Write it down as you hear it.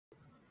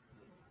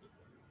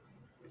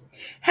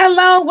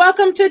Hello,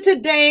 welcome to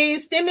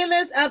today's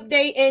stimulus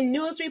update and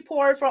news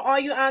report for all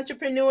you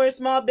entrepreneurs,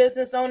 small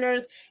business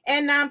owners,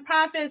 and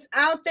nonprofits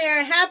out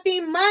there. Happy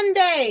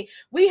Monday.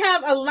 We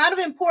have a lot of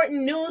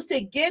important news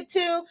to get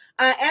to.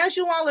 As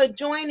you all are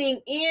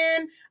joining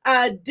in,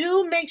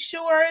 do make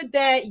sure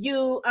that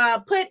you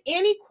put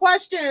any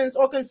questions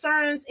or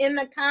concerns in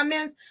the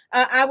comments.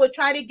 I will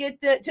try to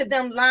get to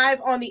them live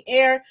on the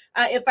air.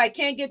 If I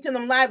can't get to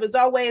them live, as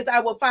always,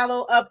 I will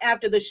follow up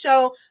after the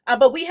show.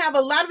 But we have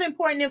a lot of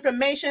important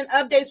information,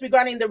 updates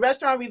regarding the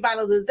Restaurant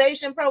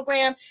Revitalization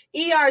Program,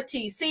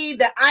 ERTC,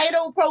 the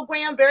EIDL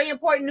program, very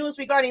important news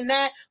regarding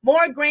that.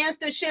 More grants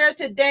to share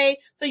today,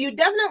 so you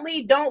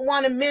definitely don't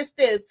want to miss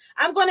this.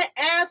 I'm going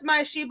to ask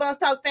my SheBoss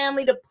Talk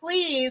family to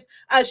please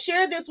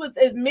share this with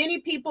as many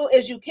people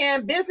as you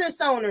can,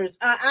 business owners,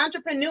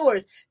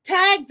 entrepreneurs.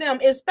 Tag them,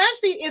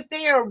 especially if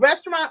they are a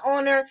restaurant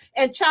owner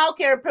and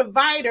childcare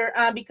provider,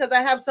 because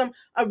I have some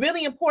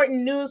really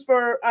important news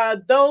for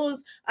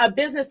those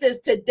businesses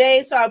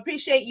today. So I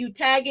appreciate you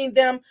tagging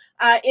them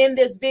in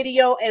this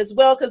video as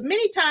well, because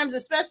many times,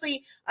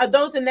 especially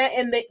those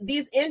in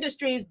these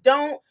industries,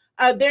 don't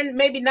they're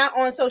maybe not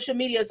on social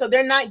media, so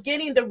they're not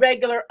getting the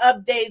regular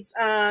updates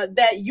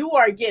that you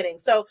are getting.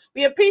 So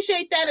we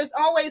appreciate that as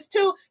always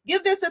too.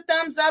 Give this a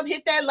thumbs up,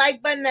 hit that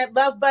like button, that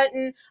love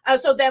button,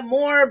 so that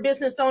more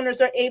business owners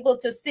are able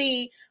to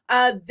see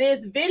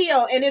this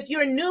video. And if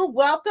you're new,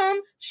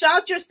 welcome.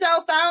 Shout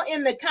yourself out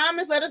in the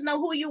comments. Let us know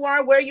who you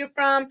are, where you're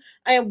from,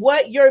 and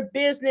what your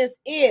business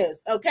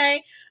is.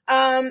 Okay.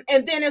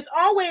 And then as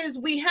always,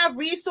 we have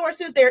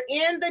resources. They're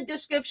in the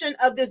description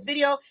of this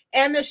video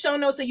and the show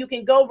notes, so you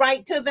can go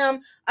right to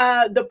them.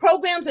 The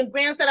programs and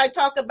grants that I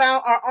talk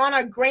about are on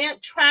our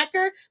grant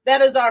tracker.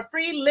 That is our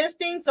free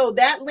listing. So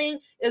that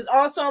link is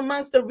also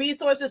amongst the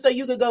resources. So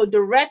you can go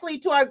directly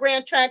to our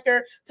grant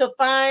tracker to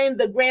find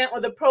the grant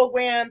or the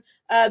program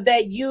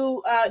that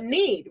you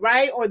need,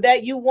 right? Or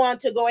that you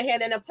want to go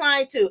ahead and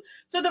apply to.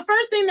 So the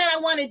first thing that I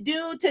want to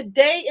do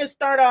today is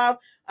start off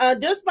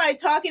just by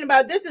talking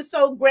about, this is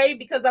so great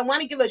because I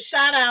want to give a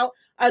shout out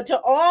to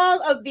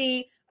all of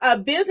the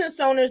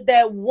business owners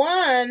that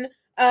won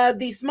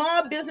the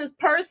Small Business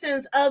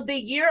Persons of the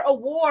Year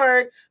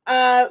award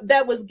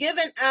that was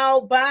given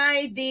out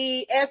by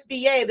the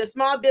SBA, the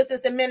Small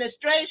Business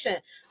Administration.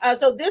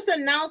 So this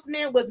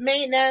announcement was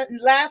made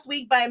last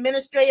week by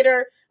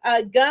Administrator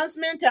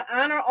Gunsman to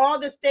honor all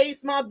the state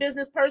Small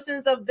Business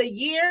Persons of the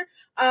Year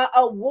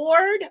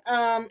award.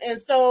 And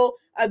so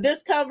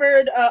this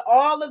covered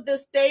all of the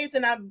states,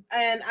 and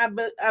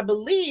I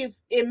believe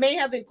it may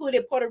have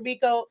included Puerto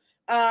Rico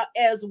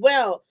as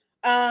well.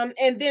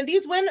 And then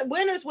these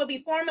winners will be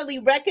formally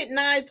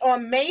recognized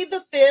on May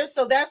the 5th.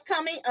 So that's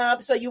coming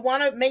up. So you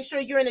want to make sure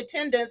you're in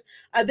attendance.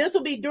 This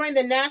will be during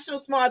the National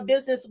Small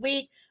Business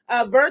Week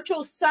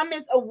Virtual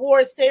Summits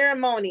Award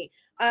Ceremony.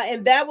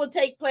 And that will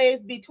take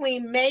place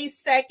between May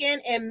 2nd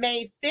and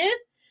May 5th.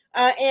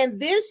 And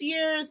this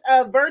year's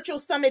virtual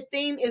summit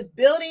theme is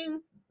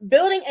building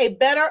a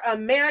better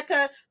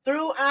America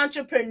through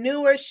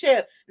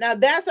entrepreneurship. Now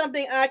that's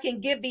something I can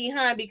get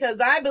behind,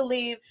 because I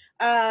believe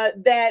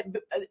that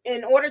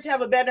in order to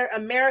have a better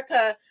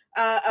America,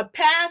 a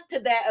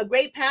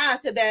great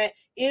path to that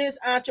is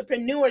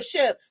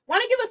entrepreneurship.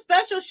 Want to give a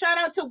special shout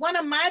out to one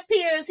of my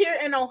peers here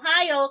in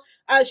Ohio.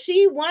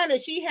 She won,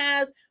 and she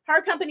has,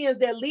 her company is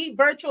the Elite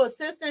Virtual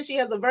Assistant. She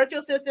has a virtual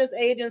assistance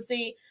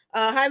agency.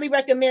 Highly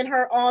recommend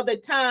her all the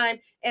time.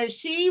 And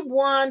she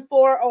won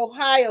for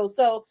Ohio.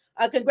 So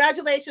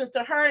congratulations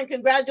to her, and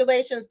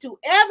congratulations to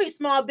every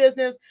small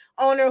business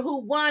owner who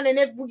won. And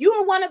if you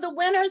are one of the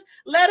winners,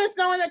 let us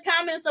know in the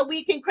comments so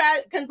we can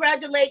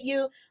congratulate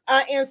you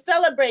and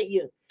celebrate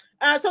you.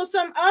 So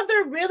some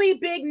other really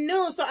big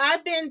news. So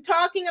I've been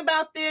talking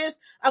about this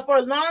for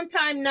a long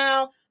time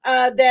now,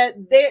 that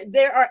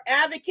there are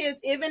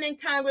advocates, even in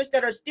Congress,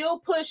 that are still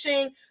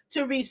pushing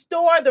to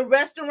restore the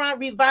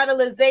Restaurant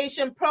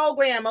Revitalization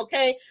Program.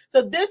 Okay,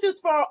 so this is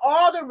for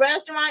all the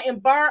restaurant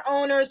and bar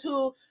owners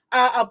who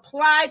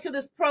applied to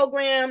this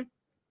program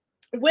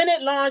when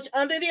it launched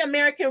under the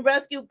American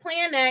Rescue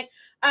Plan Act.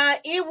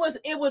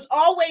 It was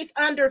always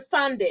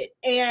underfunded,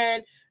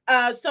 and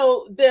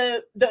so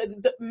the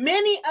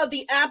many of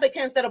the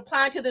applicants that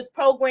applied to this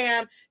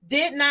program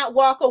did not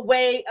walk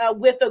away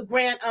with a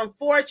grant,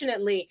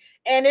 unfortunately.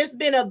 And it's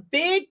been a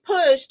big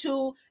push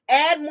to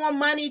add more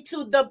money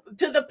to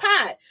the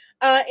pot.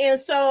 And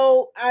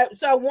so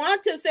I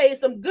want to say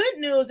some good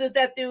news is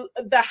that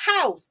the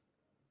House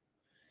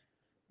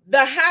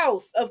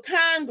of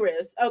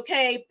Congress,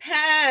 okay,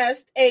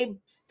 passed a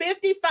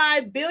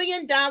 $55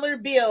 billion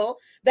bill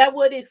that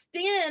would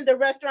extend the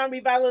Restaurant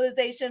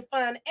Revitalization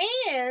Fund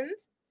and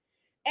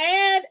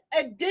add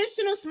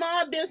additional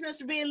small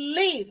business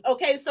relief.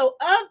 Okay, so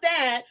of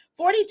that,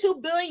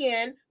 $42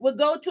 billion would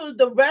go to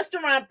the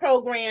restaurant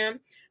program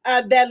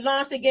that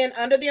launched again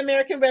under the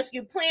American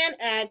Rescue Plan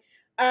Act,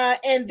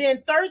 and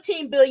then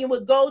 $13 billion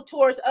would go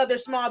towards other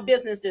small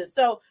businesses.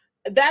 So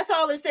that's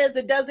all it says.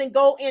 It doesn't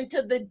go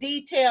into the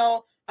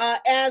detail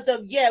as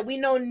of yet. We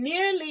know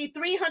nearly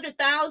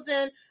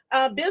 300,000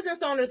 business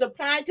owners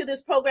applied to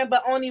this program,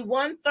 but only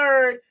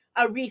 1/3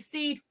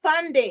 received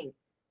funding,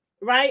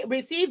 right?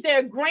 Received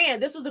their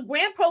grant. This was a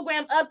grant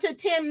program up to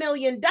 $10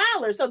 million.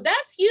 So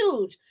that's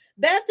huge.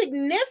 That's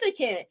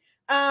significant.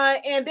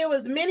 And there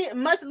was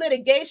much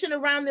litigation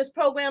around this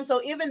program.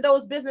 So even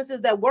those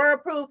businesses that were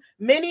approved,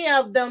 many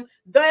of them,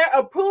 their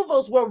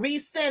approvals were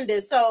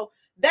rescinded. So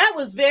that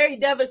was very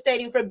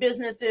devastating for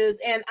businesses.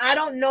 And I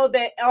don't know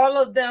that all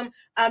of them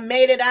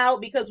made it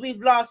out, because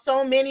we've lost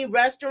so many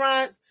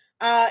restaurants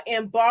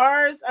and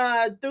bars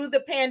through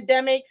the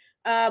pandemic.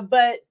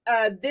 But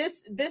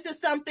this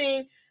is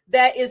something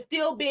that is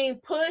still being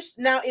pushed.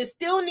 Now, it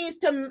still needs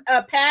to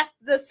pass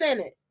the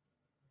Senate.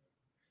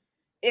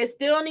 It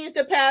still needs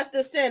to pass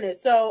the Senate.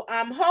 So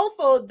I'm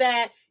hopeful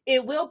that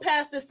it will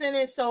pass the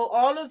Senate. So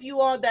all of you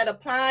all that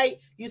applied,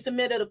 you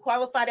submitted a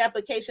qualified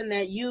application,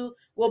 that you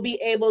will be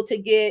able to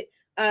get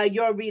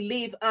your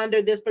relief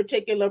under this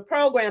particular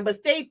program. But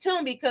stay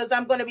tuned, because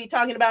I'm going to be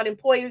talking about the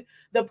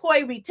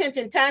employee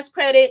retention tax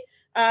credit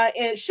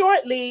and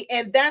shortly.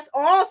 And that's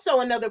also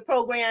another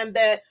program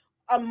that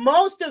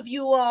most of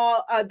you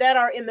all that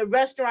are in the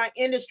restaurant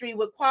industry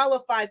would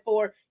qualify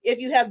for if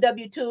you have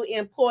W-2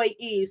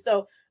 employees.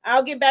 So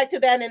I'll get back to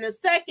that in a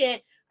second.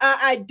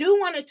 I do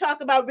want to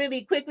talk about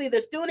really quickly the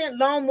student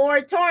loan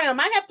moratorium.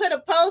 I have put a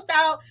post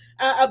out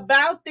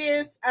about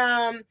this,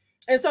 and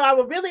so I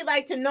would really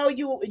like to know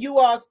you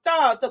all's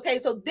thoughts. Okay,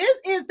 so this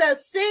is the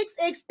 6th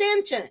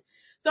extension.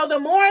 So the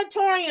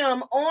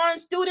moratorium on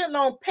student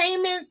loan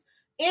payments,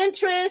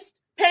 interest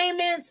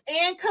payments,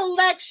 and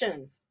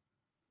collections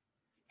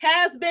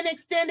has been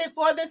extended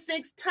for the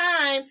 6th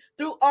time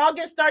through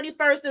August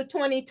 31st of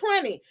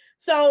 2020.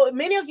 So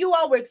many of you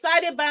all were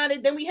excited about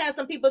it. Then we had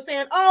some people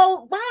saying,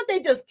 oh, why don't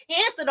they just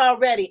cancel it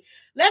already?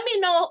 Let me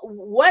know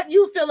what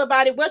you feel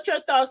about it, what your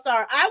thoughts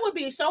are. I would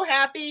be so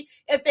happy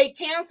if they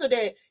canceled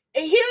it.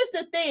 And here's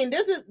the thing.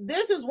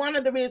 This is one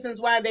of the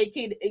reasons why they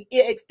keep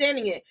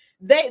extending it.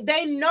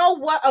 They know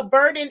what a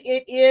burden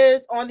it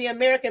is on the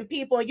American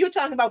people. And you're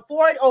talking about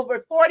over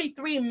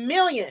 43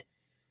 million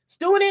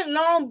student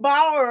loan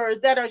borrowers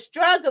that are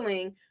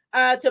struggling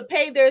to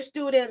pay their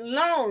student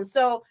loans.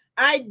 So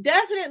I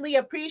definitely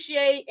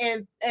appreciate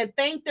and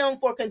thank them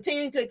for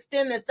continuing to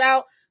extend this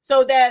out,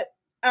 so that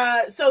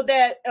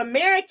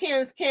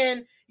Americans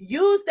can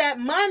use that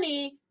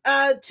money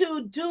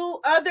to do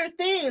other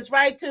things,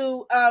 right?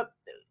 To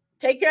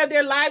take care of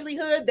their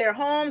livelihood, their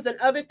homes, and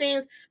other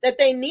things that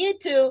they need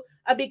to,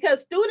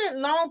 because student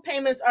loan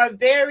payments are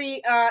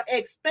very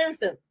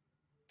expensive.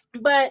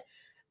 But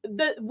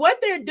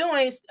what they're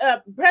doing,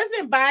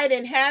 President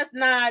Biden has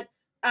not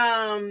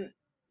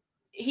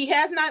he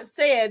has not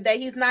said that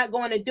he's not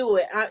going to do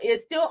it.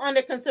 It's still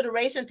under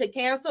consideration to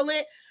cancel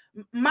it.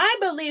 My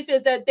belief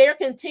is that they're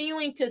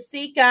continuing to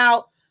seek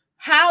out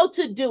how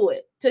to do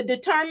it, to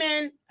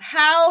determine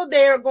how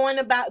they're going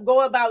to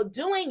go about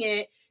doing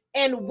it,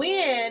 and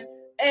when,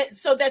 and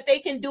so that they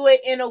can do it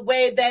in a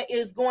way that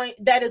is going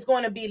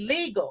to be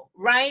legal,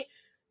 right?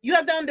 You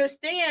have to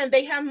understand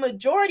they have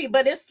majority,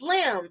 but it's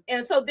slim.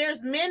 And so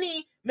there's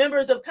many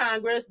members of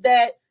Congress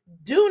that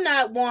do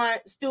not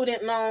want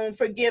student loan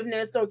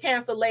forgiveness or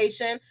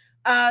cancellation.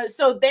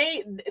 So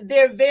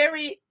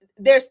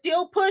they're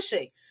still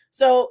pushing.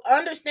 So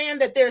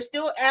understand that there's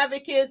still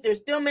advocates, there's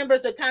still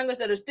members of Congress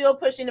that are still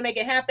pushing to make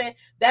it happen.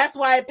 That's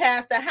why it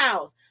passed the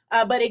House.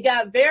 But it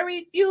got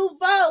very few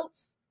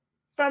votes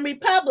from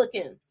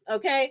Republicans.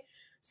 Okay.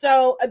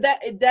 So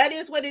that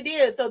is what it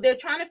is. So they're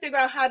trying to figure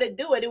out how to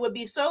do it. It would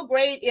be so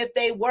great if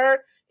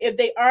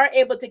they are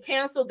able to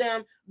cancel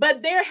them.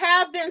 But there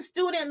have been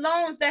student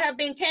loans that have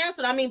been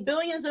canceled. I mean,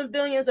 billions and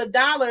billions of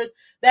dollars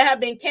that have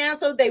been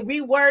canceled. They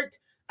reworked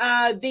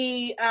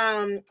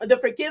the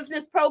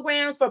forgiveness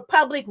programs for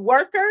public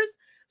workers.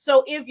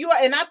 So if you are,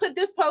 and I put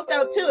this post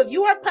out too, if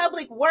you are a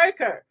public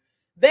worker,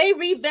 they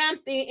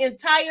revamped the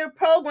entire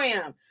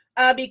program.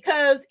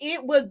 Because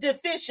it was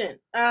deficient.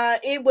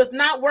 It was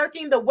not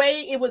working the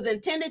way it was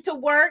intended to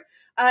work.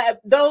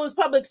 Those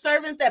public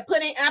servants that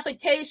put in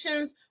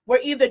applications were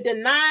either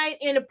denied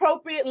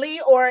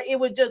inappropriately, or it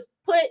was just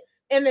put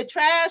in the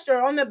trash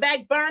or on the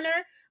back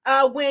burner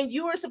when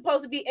you were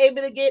supposed to be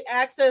able to get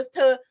access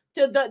to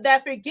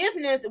that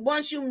forgiveness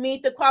once you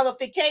meet the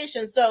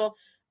qualifications. So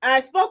I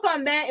spoke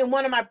on that in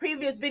one of my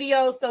previous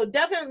videos. So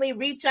definitely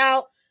reach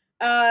out.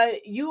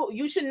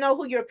 You should know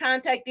who your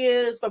contact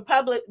is for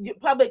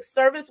public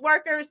service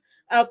workers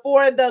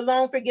for the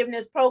loan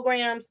forgiveness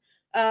programs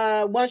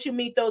once you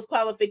meet those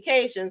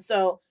qualifications.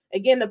 So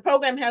again, the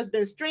program has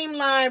been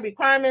streamlined.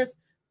 Requirements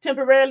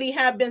temporarily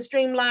have been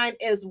streamlined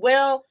as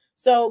well.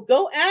 So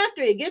go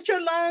after it. Get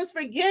your loans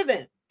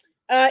forgiven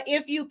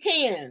if you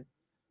can.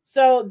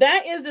 So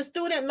that is the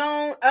student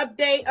loan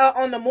update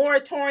on the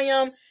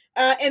moratorium.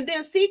 And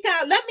then seek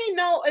out, let me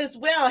know as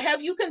well,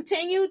 have you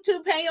continued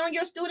to pay on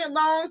your student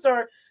loans,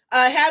 or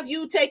have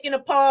you taken a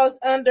pause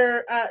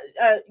under,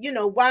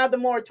 while the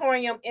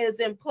moratorium is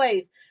in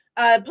place?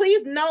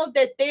 Please note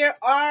that there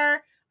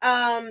are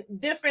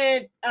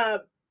different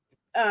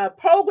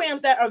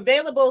programs that are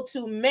available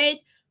to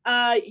make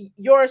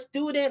your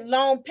student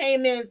loan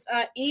payments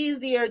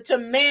easier to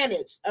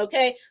manage.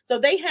 Okay, so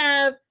they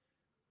have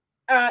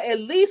at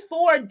least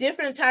 4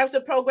 different types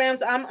of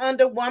programs. I'm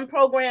under one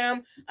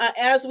program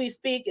as we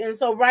speak, and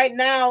so right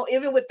now,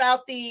 even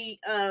without the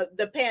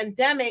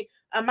pandemic,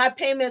 my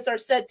payments are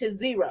set to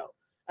 0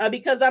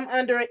 because I'm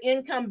under an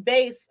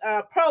income-based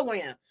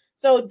program.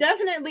 So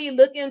definitely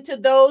look into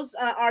those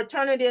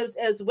alternatives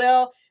as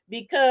well,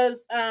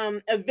 because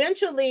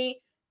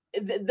eventually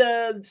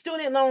the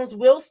student loans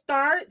will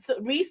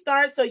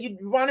restart. So you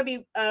want to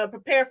be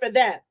prepared for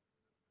that.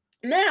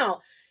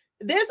 Now,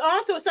 there's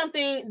also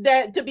something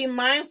that to be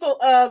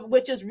mindful of,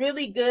 which is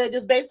really good,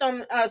 just based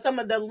on some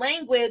of the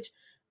language,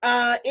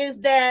 is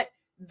that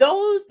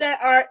those that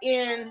are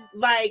in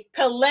like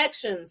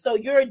collections, so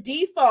your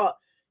default,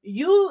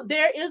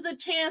 there is a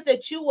chance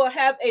that you will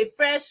have a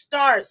fresh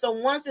start. So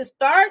once it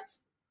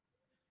starts,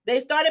 they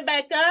started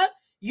back up,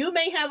 you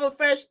may have a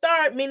fresh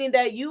start, meaning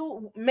that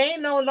you may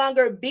no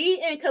longer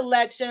be in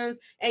collections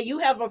and you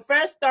have a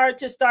fresh start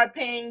to start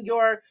paying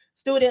your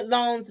student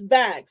loans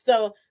back.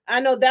 So I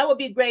know that would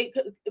be great,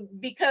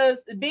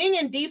 because being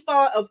in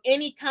default of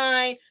any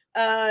kind,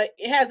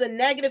 it has a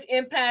negative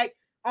impact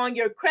on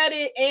your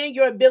credit and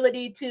your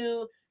ability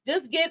to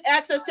just get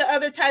access to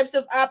other types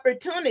of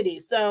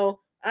opportunities. So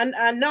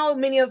I know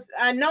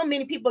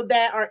many people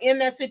that are in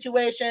that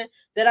situation,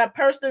 that I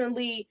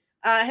personally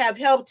have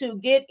helped to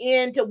get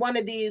into one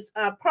of these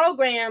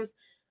programs.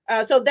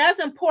 So that's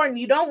important.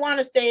 You don't want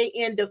to stay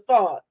in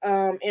default,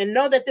 and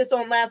know that this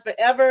won't last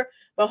forever.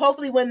 But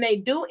hopefully, when they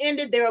do end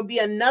it, there will be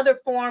another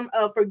form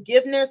of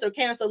forgiveness or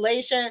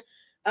cancellation.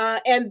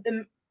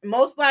 And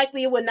most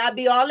likely, it will not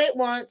be all at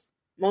once.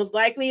 Most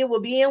likely, it will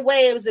be in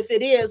waves, if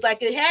it is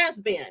like it has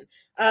been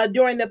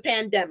during the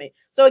pandemic.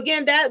 So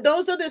again,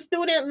 those are the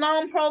student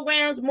loan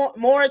programs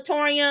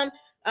moratorium.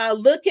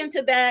 Look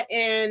into that,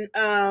 and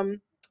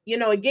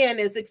again,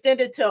 it's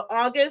extended to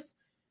August.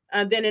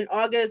 Then in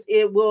August,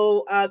 it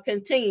will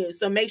continue.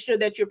 So make sure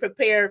that you're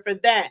prepared for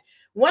that.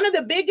 One of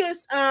the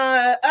biggest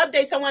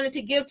updates I wanted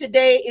to give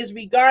today is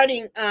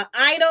regarding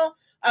EIDL.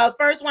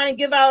 First, want to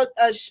give out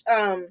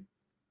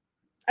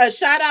a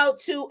shout out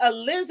to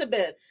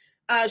Elizabeth.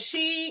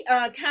 She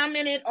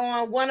commented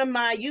on one of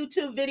my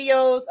YouTube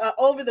videos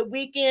over the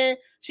weekend.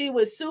 She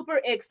was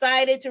super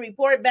excited to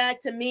report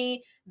back to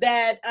me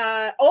that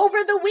over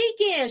the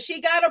weekend she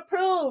got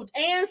approved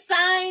and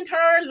signed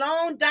her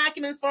loan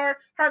documents for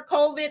her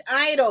COVID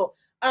EIDL.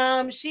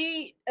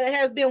 She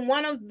has been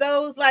one of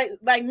those, like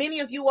many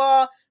of you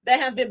all,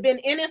 that have been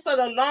in it for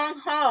the long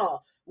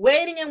haul,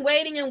 waiting and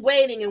waiting and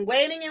waiting and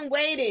waiting and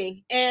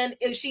waiting. And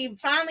she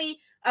finally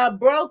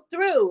broke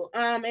through.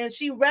 And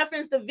she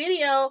referenced the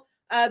video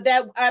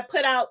that I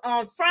put out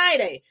on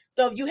Friday.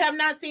 So if you have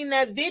not seen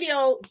that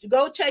video,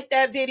 go check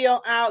that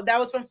video out. That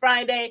was from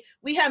Friday.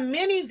 We have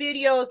many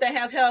videos that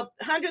have helped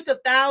hundreds of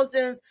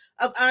thousands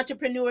of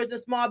entrepreneurs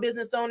and small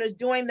business owners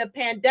during the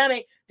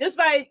pandemic just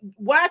by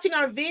watching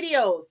our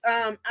videos.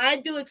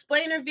 I do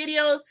explainer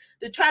videos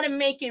to try to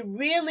make it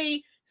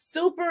really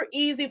super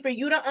easy for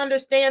you to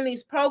understand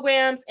these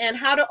programs and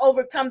how to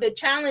overcome the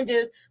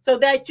challenges so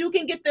that you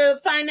can get the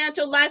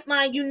financial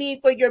lifeline you need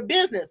for your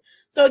business.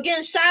 So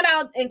again, shout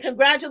out and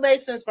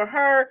congratulations for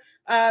her.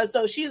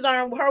 So she's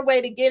on her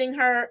way to getting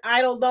her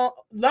EIDL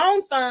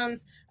loan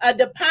funds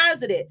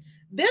deposited.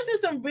 This is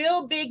some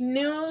real big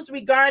news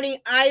regarding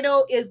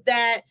EIDL, is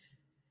that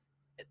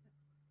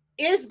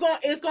it's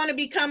going to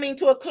be coming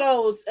to a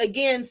close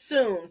again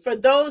soon. For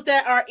those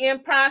that are in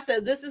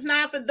process, this is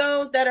not for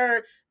those that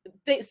are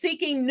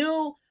seeking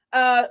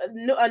a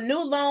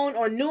new loan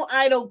or new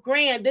EIDL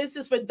grant. This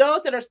is for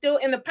those that are still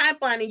in the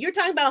pipeline, and you're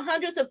talking about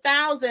hundreds of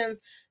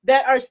thousands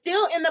that are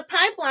still in the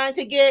pipeline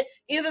to get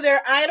either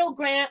their EIDL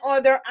grant or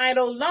their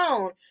EIDL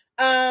loan.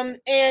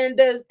 And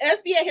the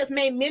SBA has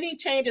made many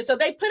changes. So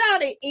they put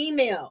out an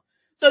email.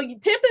 So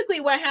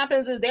typically what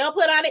happens is they'll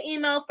put out an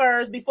email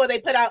first before they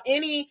put out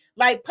any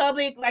like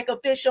public, like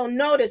official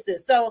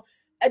notices. So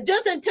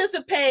just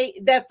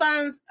anticipate that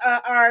funds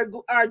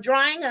are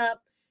drying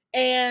up.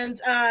 And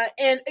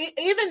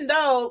even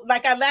though,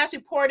 like I last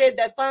reported,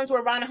 that funds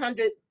were around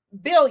 100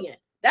 billion,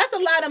 that's a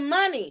lot of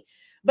money.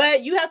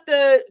 But you have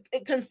to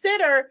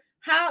consider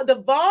how the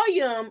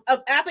volume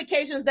of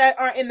applications that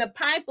are in the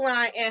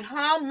pipeline and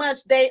how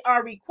much they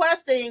are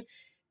requesting,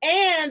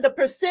 and the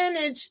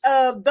percentage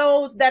of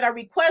those that are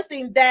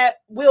requesting that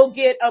will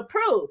get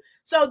approved.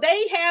 So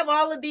they have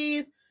all of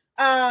these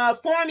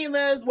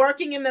formulas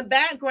working in the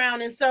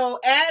background. And so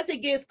as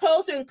it gets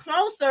closer and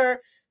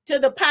closer to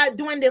the pot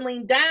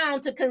dwindling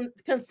down to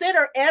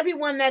consider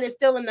everyone that is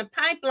still in the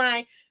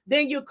pipeline,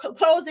 then you're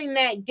closing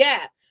that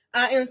gap.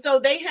 And so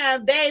the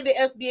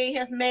SBA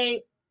has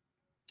made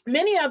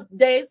many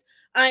updates,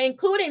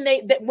 including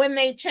when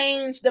they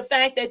changed the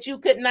fact that you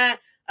could not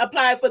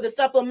apply for the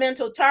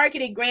supplemental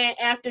targeted grant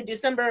after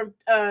December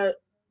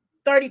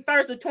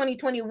 31st of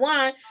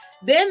 2021.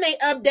 Then they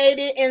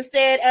updated and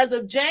said as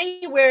of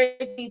January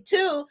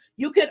 22,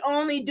 you could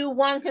only do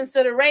one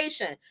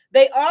consideration.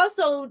 They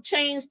also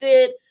changed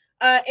it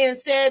and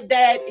said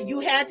that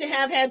you had to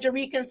have had your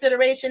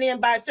reconsideration in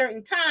by a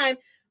certain time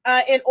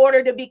in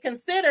order to be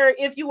considered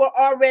if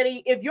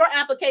your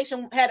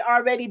application had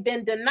already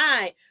been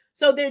denied.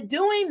 So they're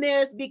doing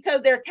this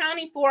because they're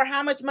accounting for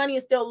how much money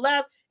is still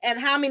left and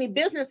how many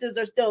businesses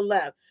are still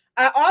left.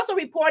 I also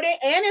reported,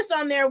 and it's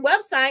on their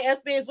website,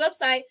 SBA's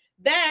website,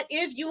 that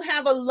if you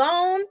have a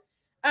loan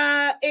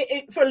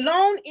for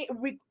loan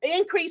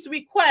increase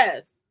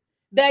requests,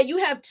 that you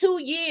have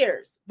 2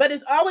 years, but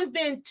it's always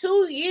been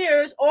 2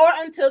 years or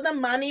until the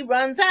money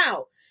runs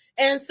out.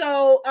 And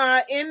so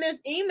in this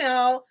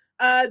email,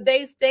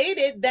 they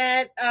stated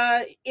that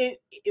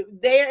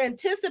they're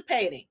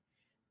anticipating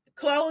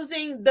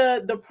closing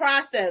the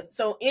process.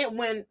 So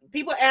when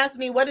people ask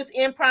me what is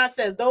in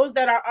process, those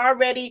that are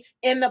already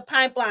in the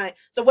pipeline.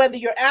 So whether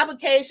your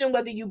application,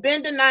 whether you've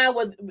been denied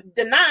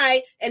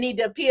and need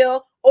to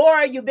appeal,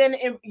 or you've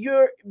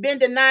been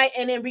denied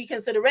and in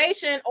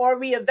reconsideration or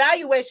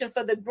reevaluation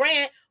for the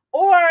grant,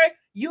 or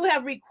you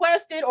have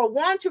requested or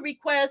want to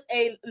request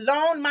a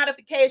loan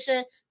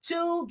modification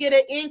to get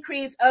an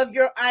increase of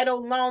your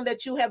EIDL loan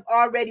that you have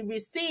already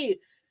received,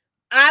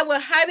 I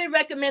would highly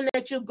recommend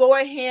that you go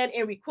ahead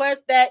and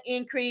request that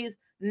increase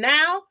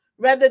now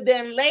rather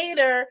than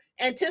later,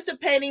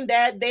 anticipating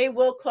that they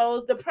will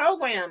close the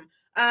program.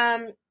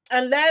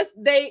 Unless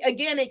they,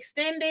 again,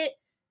 extended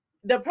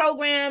the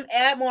program,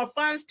 add more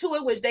funds to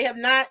it, which they have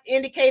not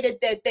indicated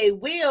that they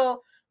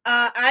will.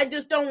 I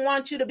just don't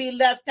want you to be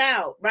left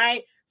out,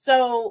 right?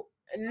 So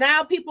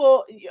now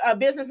people,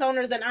 business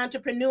owners and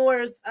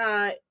entrepreneurs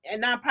and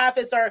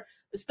nonprofits are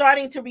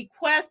starting to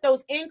request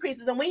those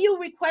increases. And when you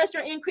request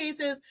your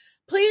increases,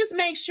 please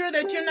make sure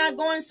that you're not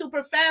going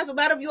super fast. A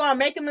lot of you are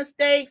making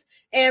mistakes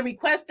and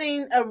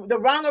requesting the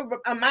wrong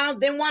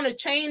amount, then want to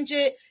change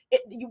it.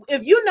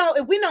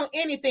 If we know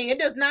anything,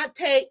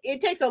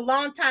 it takes a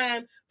long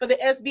time for the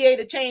SBA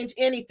to change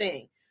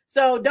anything.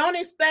 So don't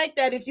expect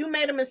that if you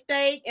made a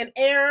mistake, an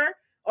error,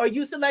 or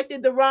you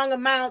selected the wrong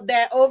amount,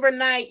 that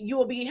overnight you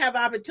will have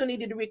an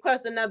opportunity to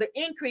request another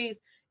increase.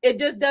 It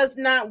just does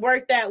not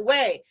work that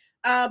way.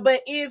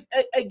 But if,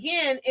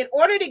 again, in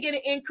order to get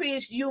an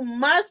increase, you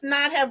must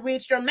not have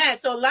reached your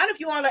max. So a lot of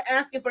you all are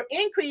asking for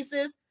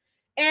increases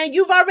and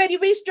you've already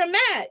reached your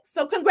max.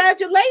 So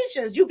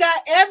congratulations. You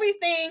got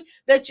everything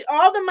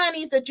all the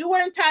monies that you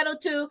were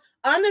entitled to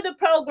under the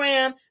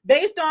program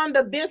based on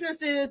the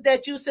businesses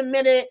that you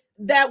submitted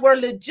that were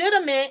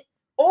legitimate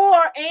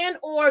or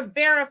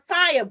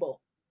verifiable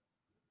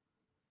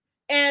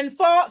and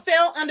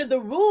fell under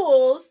the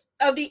rules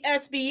of the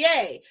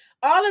SBA.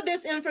 All of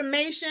this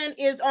information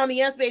is on the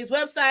SBA's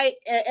website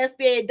at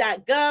sba.gov/EIDL.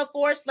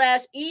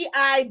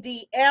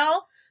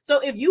 So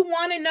if you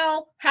want to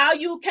know how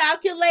you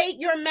calculate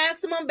your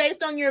maximum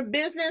based on your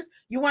business,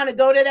 you want to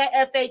go to that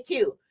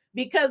FAQ,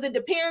 because it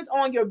depends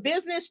on your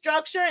business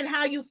structure and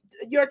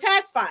your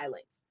tax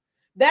filings.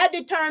 That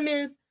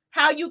determines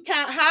how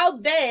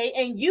they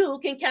and you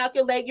can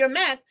calculate your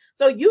max.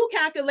 So you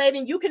calculate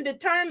and you can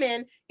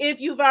determine if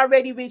you've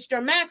already reached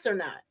your max or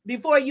not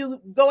before you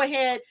go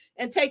ahead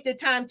and take the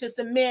time to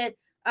submit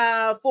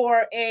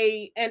for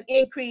an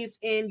increase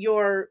in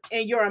your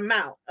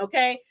amount.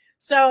 Okay.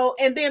 So,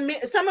 and then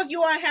some of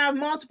you all have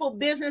multiple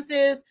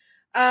businesses,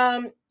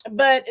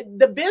 but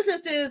the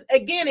businesses,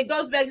 again, it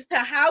goes back to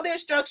how they're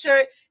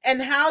structured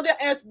and how the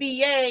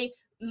SBA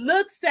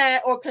looks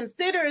at or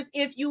considers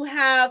if you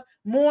have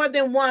more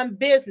than one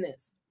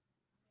business.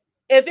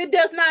 If it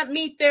does not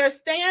meet their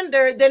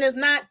standard, then it's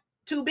not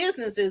 2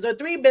 businesses or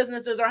 3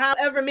 businesses or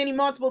however many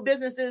multiple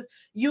businesses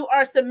you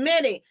are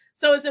submitting.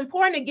 So it's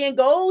important, again,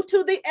 go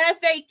to the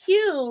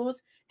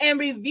FAQs and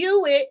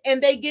review it,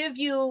 and they give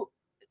you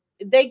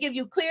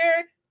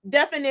clear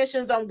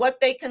definitions on what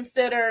they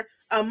consider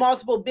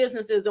multiple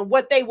businesses and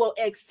what they will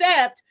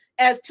accept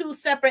as 2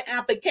 separate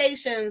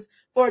applications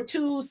for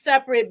 2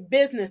 separate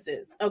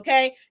businesses.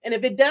 Okay. And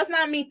if it does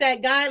not meet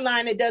that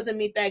guideline, it doesn't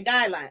meet that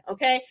guideline.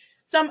 Okay.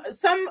 Some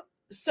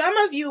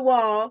of you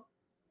all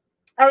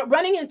are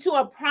running into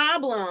a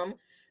problem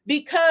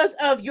because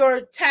of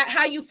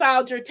how you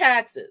filed your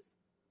taxes,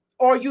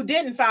 or you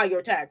didn't file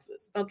your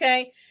taxes.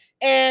 Okay.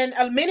 And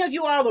many of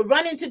you all are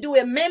running to do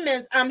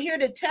amendments. I'm here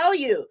to tell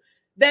you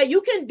that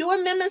you can do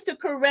amendments to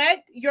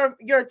correct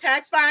your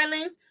tax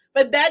filings,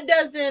 but that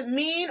doesn't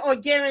mean or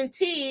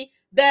guarantee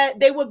that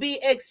they will be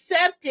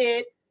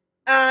accepted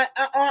by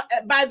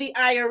the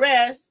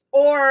IRS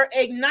or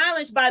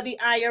acknowledged by the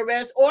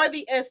IRS or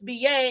the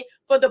SBA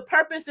for the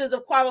purposes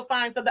of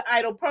qualifying for the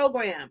EIDL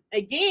program.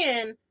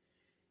 Again,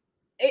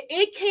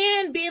 it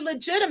can be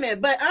legitimate,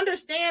 but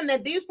understand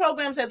that these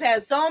programs have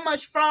had so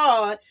much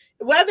fraud,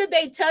 whether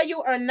they tell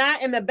you or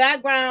not. In the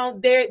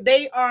background, there's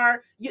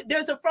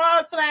a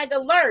fraud flag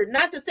alert.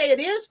 Not to say it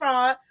is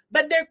fraud,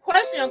 but they're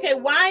questioning, okay,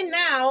 why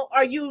now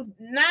are you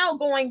now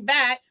going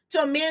back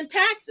to amend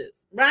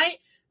taxes, right?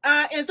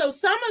 And so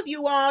some of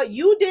you all,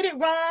 you did it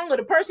wrong, or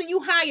the person you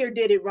hired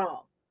did it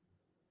wrong.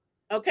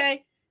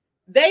 Okay.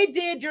 They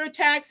did your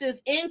taxes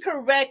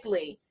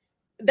incorrectly.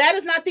 That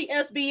is not the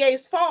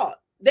SBA's fault.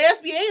 The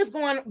SBA is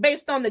going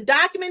based on the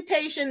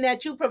documentation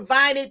that you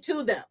provided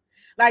to them.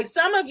 Like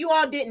some of you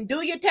all didn't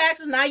do your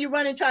taxes. Now you're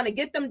running trying to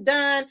get them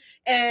done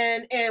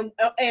and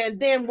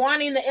then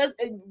wanting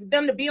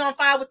them to be on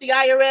file with the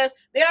IRS.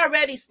 They're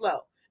already slow.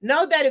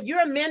 Know that if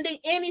you're amending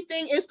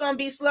anything, it's going to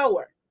be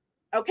slower.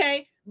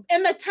 Okay.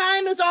 And the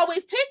time is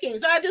always ticking.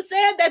 So I just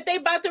said that they're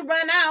about to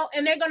run out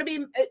and they're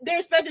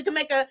expected to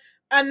make a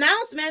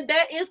announcement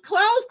that is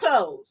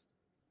closed,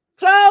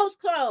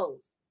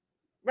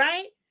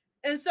 right?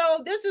 And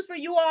so this is for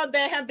you all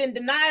that have been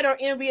denied or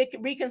in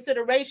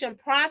reconsideration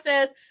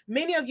process.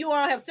 Many of you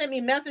all have sent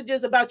me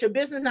messages about your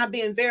business not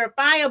being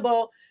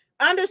verifiable.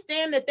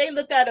 Understand that they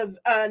look at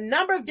a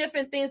number of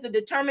different things to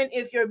determine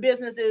if your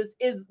business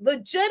is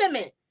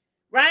legitimate,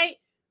 right?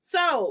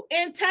 So,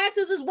 and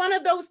taxes is one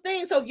of those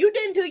things. So if you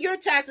didn't do your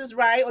taxes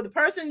right, or the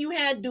person you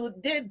had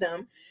did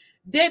them,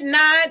 didn't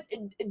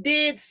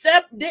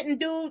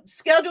do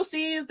Schedule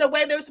C's the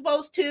way they're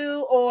supposed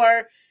to,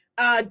 or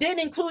didn't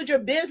include your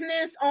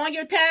business on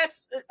your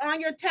tax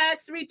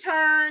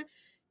return.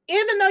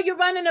 Even though you're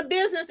running a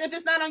business, if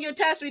it's not on your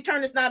tax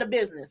return, it's not a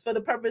business for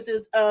the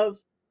purposes of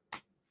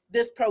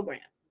this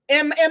program.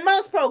 And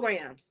most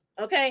programs,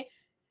 okay?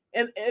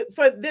 And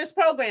for this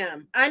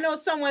program, I know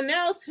someone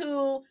else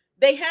who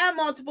they have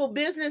multiple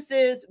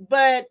businesses,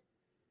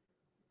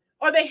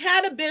 or they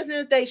had a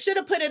business, they should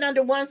have put it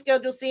under one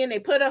Schedule C, and they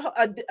put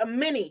a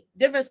many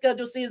different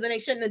Schedule C's, and they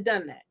shouldn't have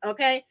done that,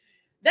 okay?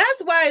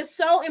 That's why it's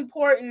so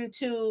important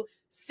to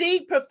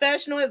seek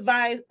professional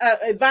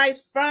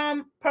advice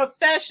from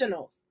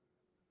professionals,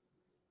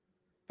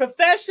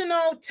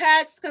 professional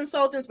tax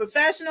consultants,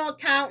 professional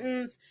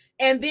accountants,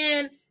 and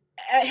then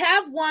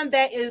have one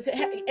that is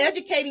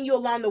educating you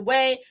along the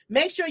way.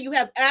 Make sure you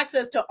have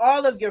access to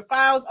all of your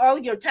files, all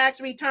of your tax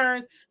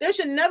returns. There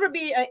should never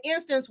be an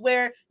instance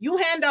where you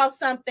hand off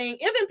something,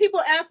 even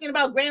people asking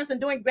about grants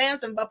and doing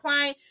grants and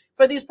applying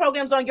for these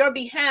programs on your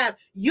behalf.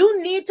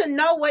 You need to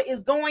know what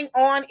is going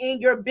on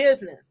in your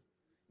business,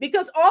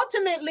 because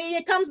ultimately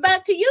it comes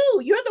back to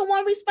you. You're the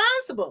one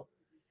responsible.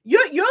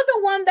 You're the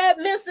one that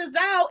misses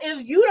out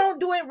if you don't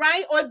do it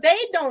right or they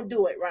don't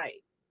do it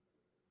right.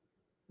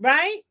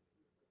 Right?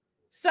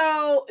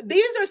 So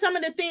these are some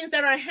of the things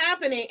that are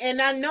happening.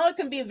 And I know it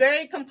can be a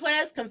very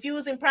complex,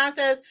 confusing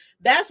process.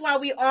 That's why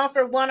we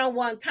offer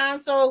one-on-one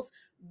consults.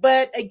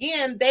 But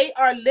again, they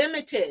are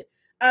limited.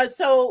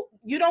 So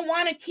you don't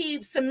want to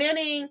keep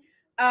submitting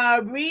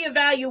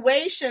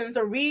reevaluations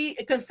or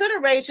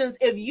reconsiderations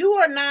if you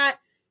are not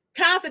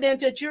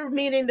confident that you're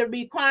meeting the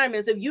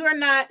requirements, if you are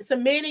not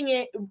submitting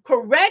it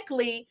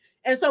correctly.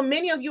 And so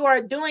many of you are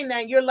doing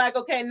that. You're like,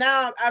 okay,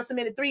 now I've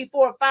submitted 3,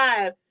 4,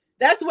 5.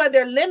 That's where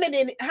they're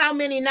limiting how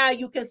many now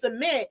you can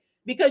submit,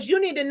 because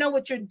you need to know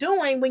what you're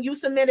doing when you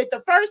submit it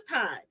the first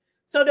time.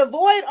 So to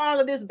avoid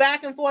all of this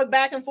back and forth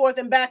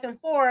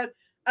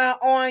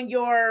on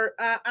your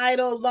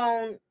EIDL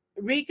loan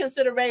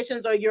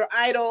reconsiderations or your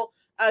EIDL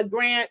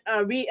grant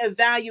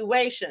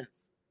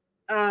reevaluations.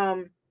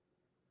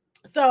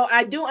 So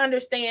I do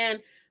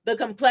understand the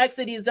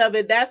complexities of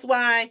it. That's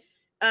why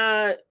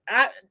I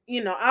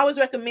always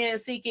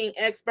recommend seeking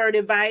expert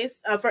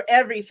advice for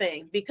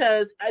everything,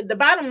 because the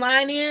bottom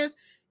line is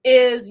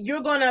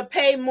you're going to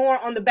pay more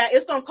on the back.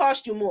 It's going to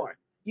cost you more.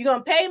 You're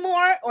going to pay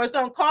more, or it's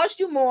going to cost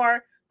you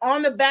more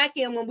on the back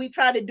end when we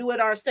try to do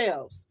it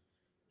ourselves.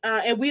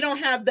 And we don't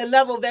have the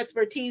level of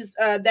expertise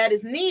that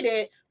is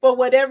needed for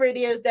whatever it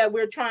is that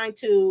we're trying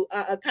to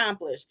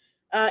accomplish.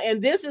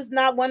 And this is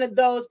not one of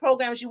those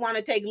programs you want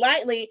to take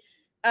lightly.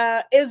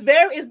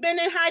 It's been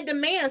in high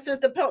demand since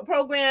the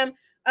program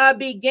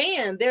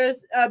began.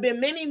 There's been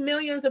many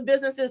millions of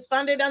businesses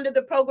funded under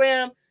the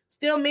program.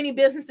 Still many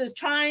businesses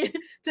trying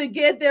to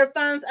get their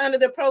funds under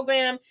the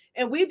program.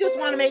 And we just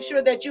want to make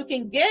sure that you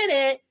can get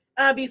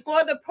it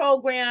before the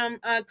program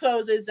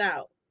closes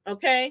out.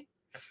 Okay.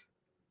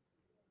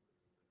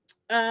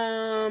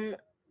 And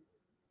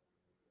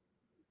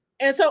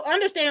so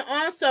understand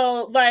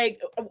also, like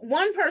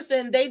one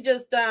person, they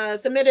just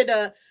submitted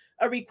a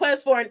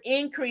request for an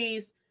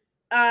increase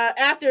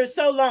after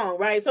so long,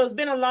 right? So it's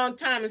been a long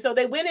time. And so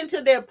they went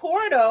into their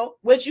portal,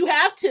 which you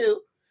have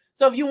to.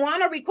 So if you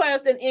want to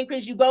request an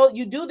increase, you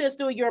do this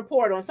through your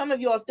portal. And some of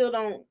you all still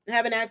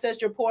haven't accessed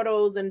your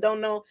portals and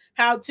don't know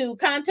how to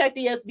contact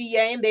the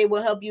SBA, and they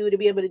will help you to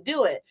be able to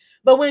do it.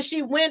 But when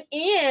she went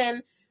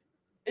in,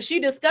 she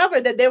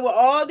discovered that there were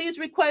all these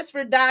requests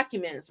for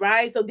documents,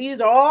 right? So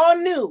these are all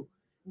new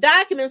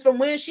documents from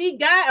when she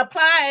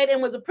applied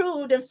and was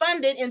approved and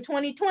funded in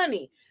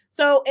 2020.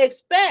 So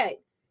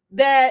expect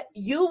that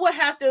you will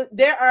have to,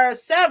 there are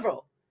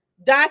several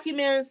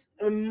documents,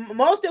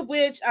 most of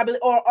which,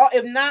 or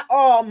if not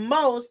all,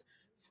 most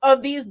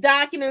of these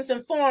documents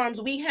and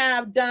forms, we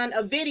have done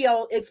a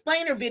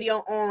explainer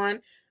video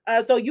on.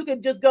 So you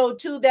could just go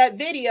to that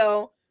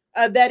video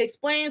that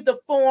explains the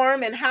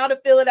form and how to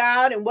fill it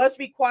out and what's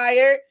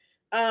required.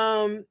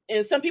 And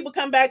some people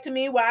come back to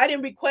me, well, I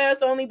didn't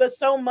request only but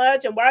so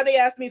much, and why are they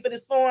asking me for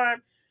this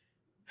form?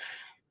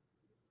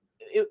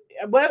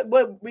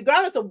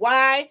 Regardless of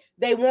why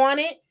they want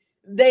it,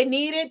 They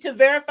need it to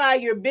verify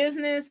your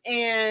business,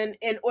 and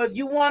or if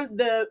you want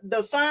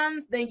the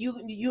funds, then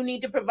you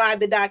need to provide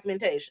the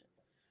documentation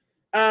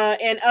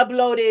and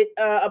upload it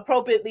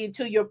appropriately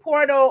to your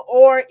portal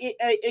or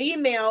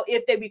email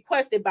if they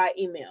request it by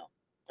email.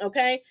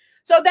 Okay,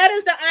 so that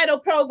is the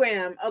EIDL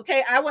program.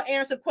 Okay, I will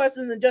answer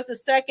questions in just a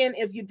second.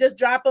 If you just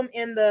drop them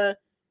in the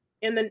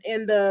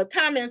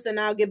comments, and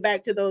I'll get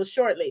back to those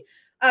shortly.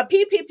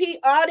 PPP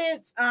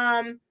audits.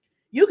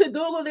 You could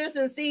Google this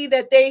and see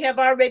that they have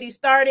already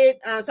started.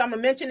 So I'm gonna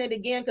mention it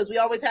again because we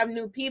always have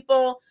new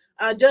people.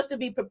 Just to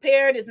be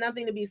prepared, is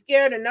nothing to be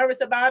scared or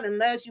nervous about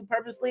unless you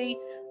purposely,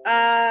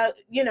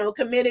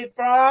 committed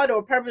fraud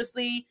or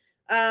purposely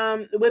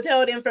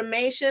withheld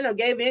information or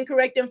gave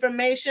incorrect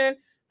information.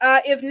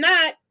 If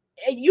not,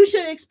 you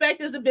should expect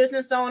as a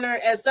business owner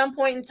at some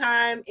point in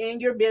time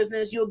in your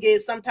business, you'll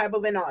get some type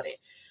of an audit.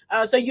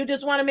 So you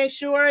just want to make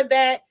sure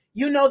that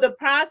you know the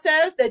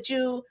process, that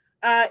you,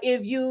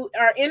 if you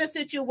are in a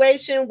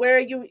situation where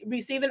you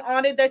receive an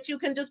audit, that you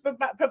can just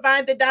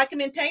provide the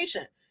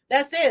documentation.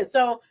 That's it.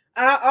 So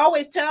I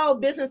always tell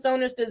business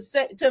owners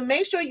to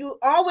make sure you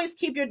always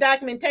keep your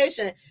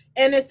documentation.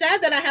 And it's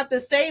sad that I have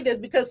to say this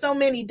because so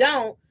many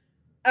don't.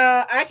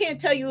 I can't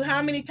tell you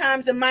how many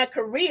times in my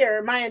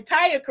career, my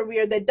entire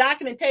career, that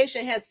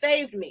documentation has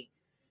saved me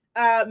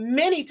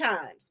many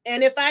times.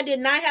 And if I did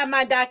not have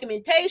my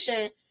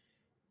documentation,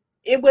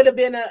 it would have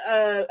been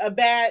a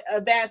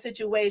bad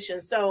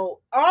situation.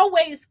 So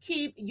always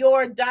keep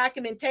your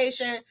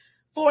documentation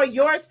for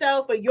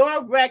yourself, for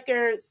your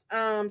records,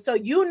 so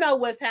you know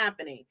what's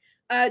happening.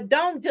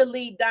 Don't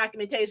delete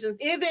documentations.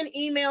 Even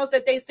emails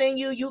that they send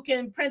you, you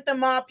can print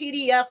them off,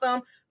 PDF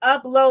them,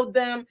 upload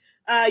them.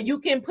 You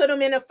can put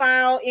them in a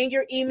file in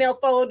your email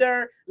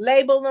folder,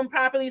 label them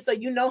properly so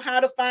you know how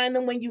to find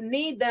them when you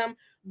need them.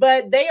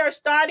 But they are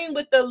starting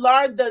with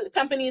the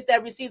companies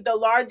that receive the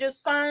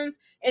largest funds,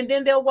 and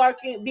then they'll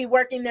be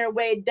working their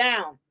way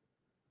down.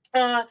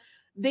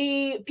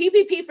 The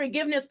PPP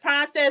forgiveness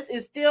process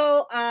is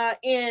still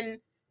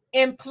in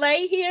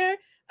play here,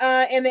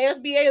 and the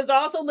SBA is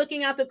also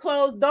looking out to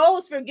close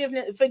those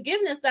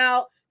forgiveness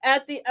out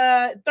at the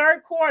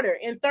third quarter.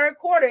 In third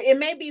quarter, it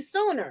may be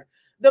sooner.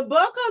 The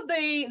bulk of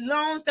the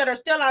loans that are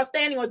still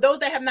outstanding, or those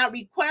that have not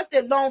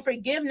requested loan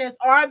forgiveness,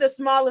 are the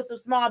smallest of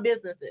small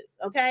businesses.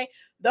 Okay,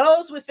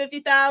 those with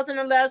 $50,000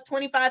 or less,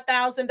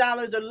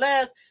 $25,000 or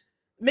less.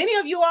 Many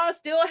of you all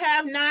still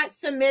have not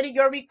submitted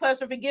your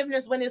request for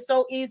forgiveness when it's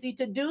so easy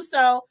to do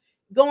so.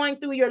 Going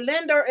through your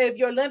lender, if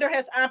your lender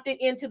has opted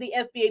into the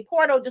SBA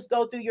portal, just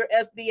go through your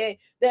the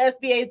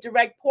SBA's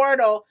direct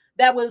portal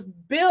that was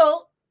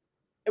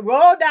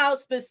rolled out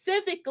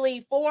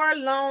specifically for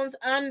loans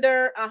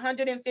under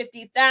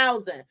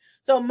 $150,000.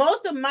 So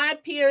most of my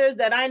peers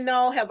that I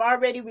know have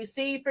already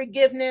received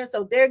forgiveness,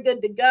 so they're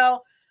good to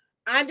go.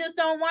 I just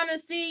don't want to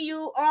see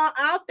you all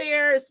out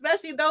there,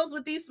 especially those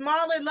with these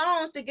smaller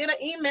loans, to get an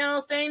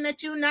email saying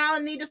that you now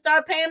need to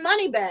start paying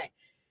money back,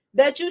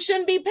 that you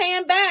shouldn't be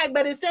paying back,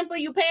 but it's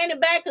simply you paying it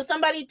back because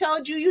somebody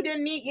told you you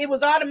didn't need, it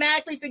was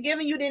automatically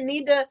forgiven, you didn't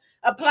need to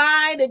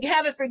apply to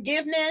have it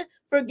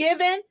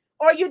forgiven,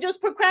 or you're just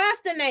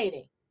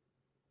procrastinating.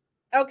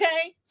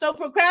 Okay, so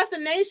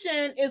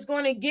procrastination is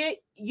going to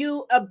get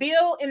you a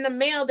bill in the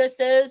mail that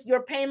says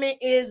your payment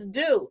is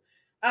due.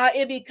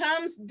 It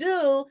becomes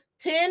due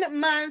 10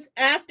 months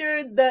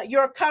after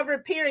your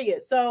covered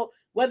period. So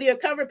whether your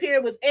covered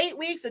period was 8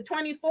 weeks or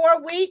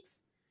 24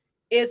 weeks,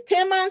 it's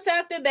 10 months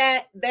after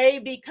that,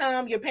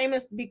 your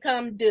payments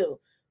become due.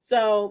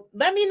 So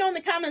let me know in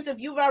the comments if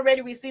you've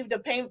already received a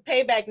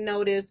payback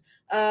notice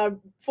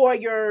for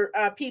your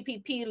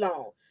PPP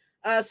loan.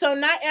 So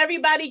not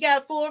everybody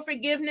got full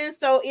forgiveness.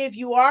 So if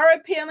you are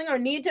appealing or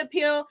need to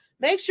appeal,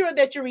 make sure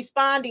that you're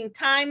responding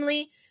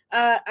timely.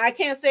 I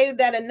can't say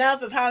that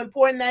enough of how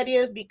important that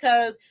is,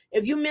 because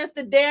if you miss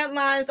the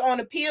deadlines on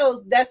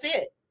appeals, that's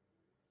it.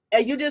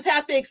 And you just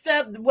have to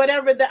accept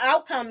whatever the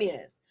outcome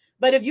is.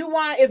 But if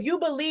you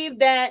believe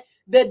that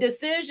the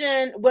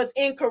decision was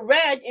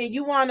incorrect and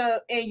you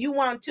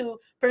want to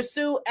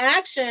pursue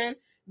action,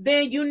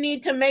 then you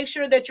need to make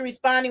sure that you're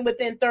responding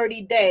within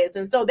 30 days.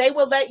 And so they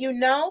will let you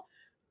know,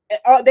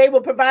 they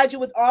will provide you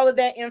with all of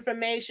that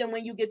information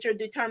when you get your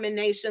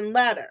determination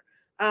letter.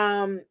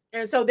 And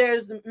so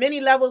there's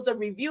many levels of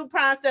review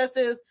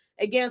processes.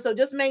 Again, so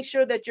just make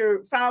sure that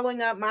you're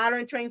following up,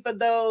 monitoring for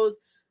those,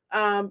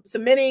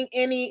 submitting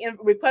any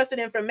requested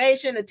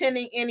information,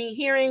 attending any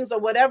hearings or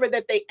whatever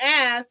that they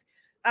ask,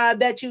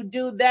 that you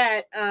do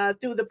that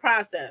through the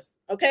process.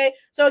 Okay,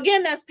 so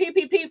again, that's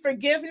PPP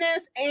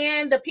forgiveness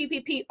and the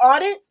PPP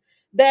audits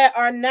that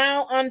are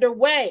now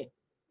underway.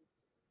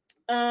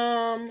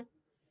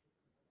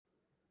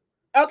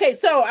 Okay,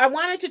 so I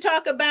wanted to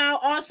talk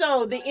about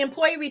also the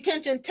employee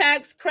retention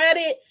tax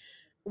credit.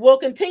 We'll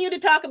continue to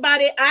talk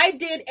about it. I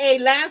did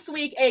last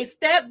week a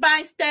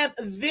step-by-step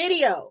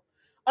video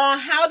on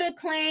how to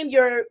claim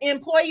your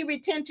employee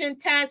retention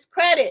tax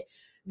credit.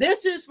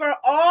 This is for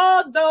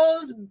all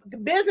those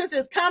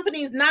businesses,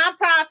 companies,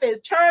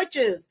 nonprofits,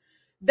 churches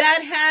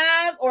that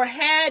have or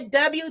had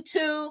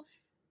W-2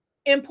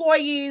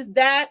 employees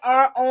that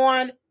are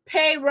on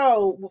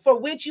payroll, for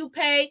which you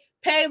pay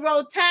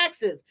payroll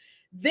taxes.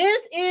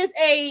 This is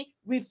a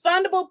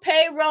refundable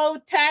payroll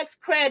tax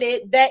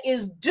credit that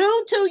is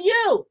due to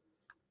you,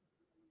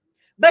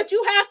 but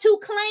you have to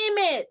claim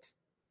it.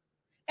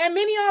 And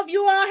many of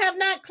you all have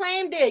not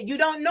claimed it. You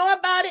don't know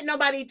about it.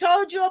 Nobody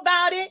told you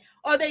about it,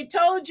 or they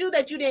told you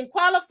that you didn't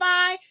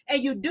qualify,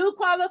 and you do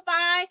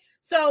qualify.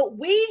 So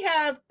we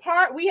have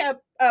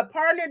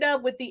partnered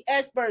up with the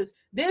experts.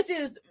 This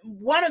is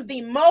one of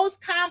the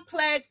most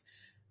complex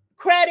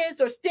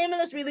credits or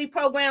stimulus relief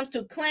programs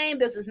to claim.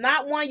 This is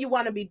not one you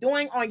want to be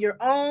doing on your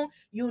own.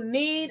 You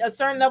need a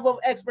certain level of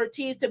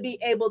expertise to be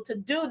able to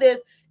do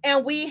this,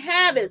 and we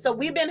have it. So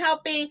we've been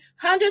helping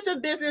hundreds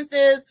of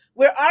businesses.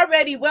 We're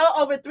already well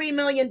over $3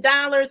 million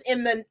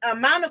in the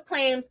amount of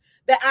claims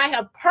that I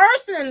have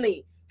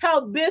personally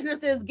helped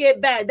businesses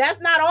get back. That's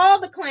not all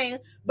the claims,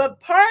 but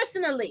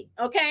personally,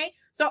 okay?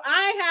 So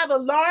I have a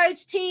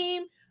large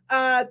team.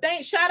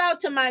 Shout out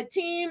to my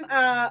team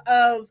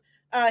of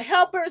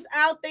helpers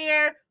out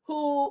there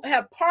who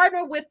have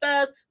partnered with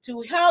us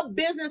to help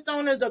business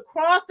owners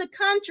across the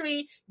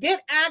country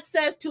get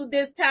access to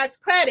this tax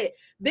credit.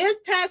 This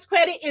tax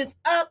credit is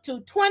up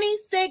to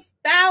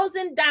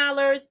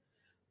 $26,000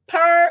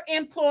 per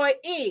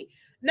employee.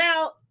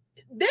 Now,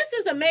 this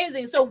is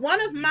amazing. So one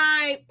of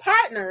my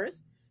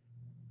partners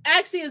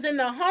actually is in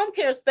the home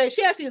care space.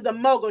 She actually is a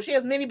mogul. She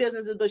has many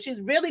businesses, but she's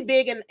really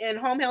big in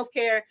home health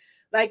care,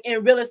 like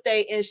in real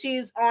estate, and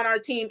she's on our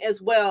team as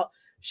well.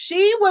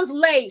 She was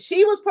late.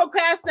 She was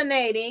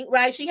procrastinating,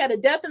 right? She had a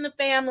death in the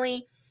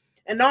family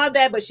and all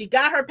that, but she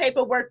got her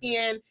paperwork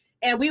in,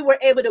 and we were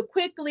able to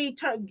quickly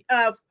tell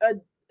her,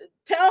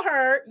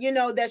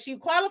 that she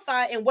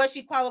qualified and what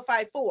she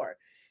qualified for.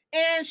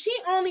 And she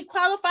only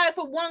qualified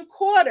for 1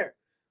 quarter.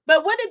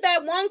 But what did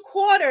that 1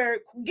 quarter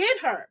get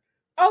her?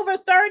 Over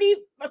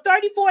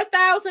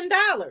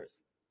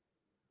 $34,000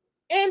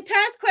 in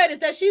tax credits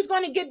that she's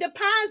going to get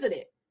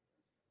deposited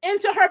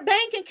into her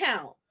bank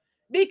account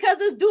because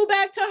it's due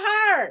back to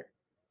her.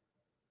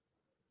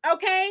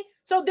 Okay?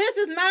 So this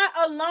is not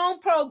a loan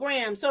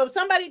program. So if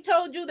somebody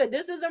told you that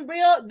this isn't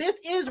real, this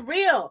is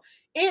real.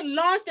 It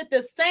launched at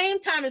the same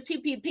time as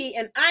PPP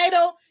and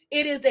EIDL.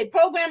 It is a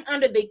program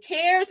under the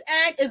CARES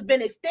Act. It's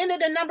been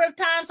extended a number of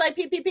times like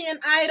PPP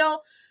and EIDL.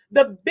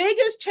 The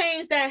biggest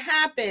change that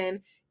happened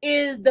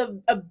is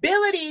the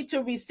ability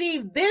to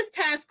receive this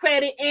tax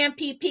credit and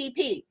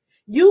PPP.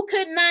 You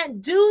could not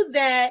do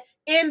that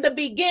in the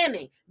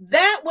beginning.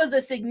 That was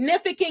a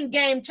significant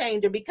game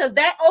changer because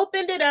that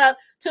opened it up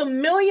to a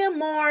million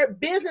more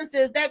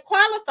businesses that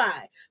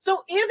qualify.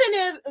 So even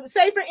if,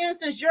 say for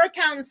instance, your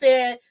accountant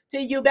said to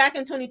you back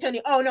in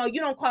 2020, oh no, you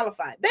don't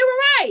qualify. They were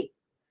right.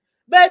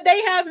 But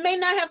they may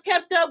not have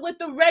kept up with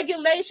the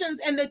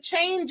regulations and the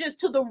changes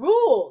to the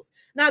rules.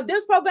 Now,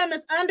 this program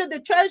is under the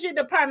Treasury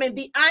Department,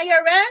 the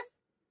IRS.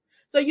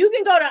 So you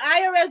can go to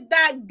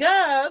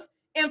irs.gov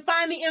and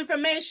find the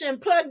information,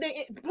 plug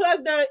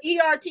the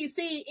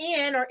ERTC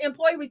in, or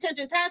Employee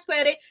Retention Tax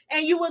Credit,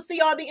 and you will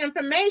see all the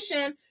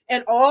information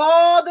and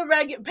all the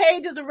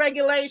pages of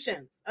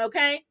regulations,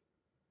 okay,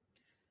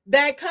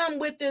 that come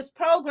with this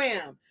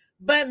program.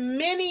 But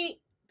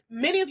many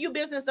of you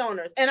business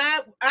owners, and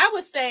I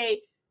would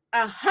say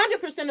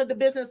 100% of the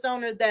business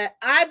owners that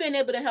I've been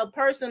able to help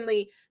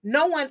personally,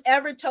 no one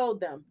ever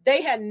told them.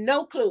 They had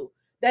no clue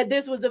that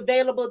this was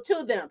available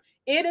to them.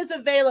 It is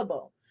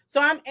available.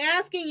 So I'm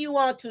asking you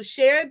all to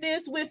share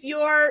this with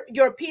your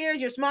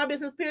peers, your small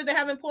business peers that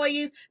have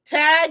employees.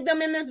 Tag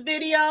them in this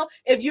video.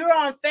 If you're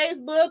on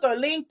Facebook or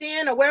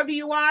LinkedIn or wherever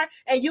you are,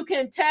 and you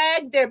can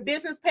tag their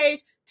business page,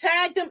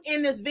 tag them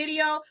in this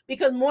video,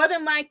 because more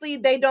than likely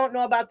they don't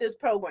know about this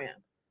program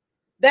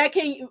that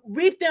can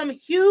reap them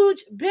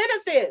huge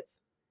benefits.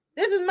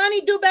 This is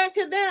money due back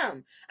to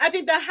them. I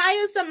think the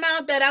highest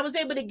amount that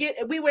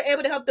we were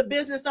able to help the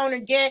business owner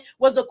get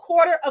was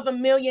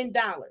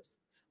 $250,000.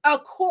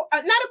 Not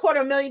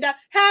 $250,000,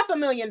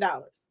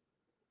 $500,000.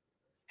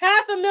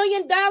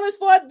 $500,000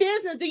 for a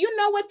business. Do you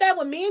know what that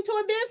would mean to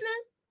a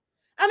business?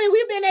 I mean,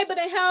 we've been able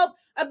to help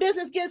a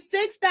business get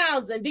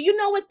 $6,000. Do you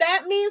know what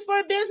that means for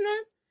a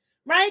business?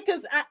 Right?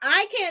 Because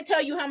I can't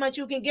tell you how much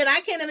you can get. I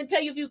can't even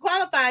tell you if you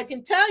qualify. I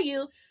can tell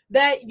you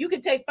that you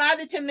can take 5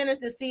 to 10 minutes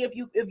to see if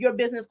your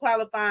business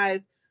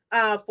qualifies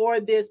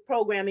for this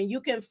program. And you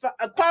can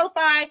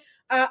qualify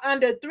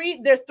under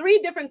there's 3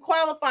 different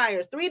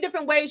qualifiers, 3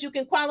 different ways you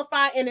can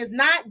qualify. And it's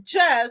not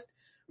just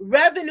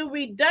revenue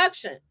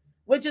reduction,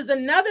 which is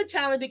another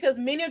challenge, because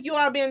many of you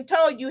are being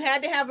told you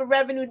had to have a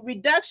revenue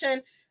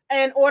reduction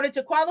in order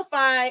to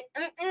qualify.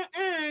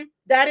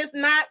 That is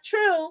not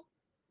true.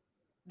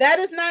 That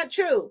is not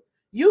true.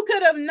 You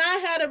could have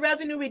not had a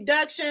revenue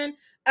reduction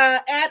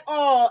at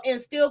all and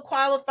still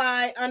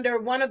qualify under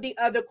one of the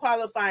other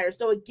qualifiers.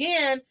 So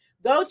again,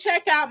 go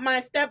check out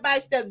my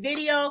step-by-step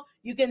video.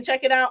 You can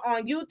check it out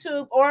on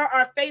YouTube or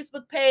our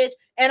Facebook page.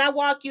 And I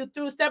walk you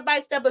through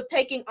step-by-step of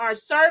taking our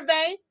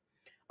survey,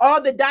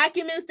 all the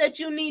documents that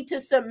you need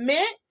to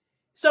submit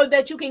so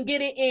that you can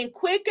get it in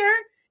quicker.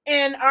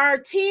 And our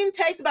team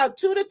takes about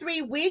 2 to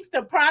 3 weeks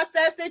to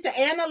process it, to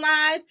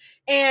analyze,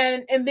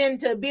 and then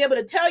to be able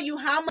to tell you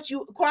how much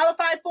you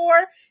qualify for.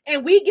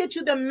 And we get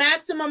you the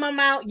maximum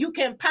amount you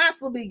can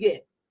possibly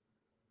get.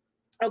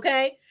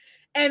 Okay.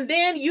 And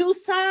then you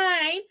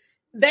sign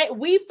that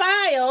we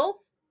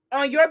file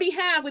on your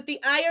behalf with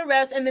the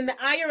IRS. And then the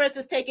IRS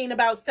is taking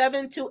about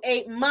 7 to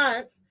 8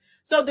 months.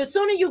 So the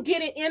sooner you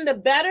get it in, the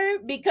better,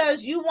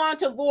 because you want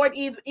to avoid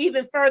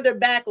even further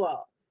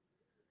backlog.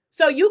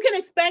 So you can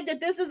expect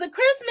that this is a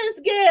Christmas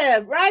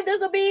gift, right?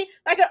 This will be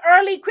like an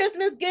early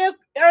Christmas gift,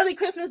 early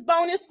Christmas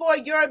bonus for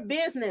your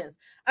business.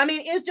 I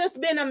mean, it's just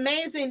been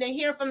amazing to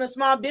hear from the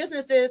small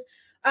businesses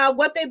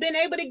what they've been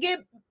able to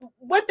get,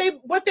 what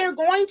they're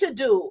going to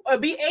do or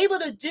be able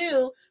to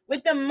do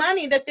with the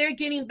money that they're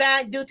getting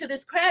back due to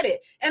this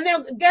credit. And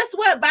then guess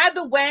what? By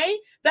the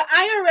way, the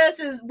IRS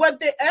is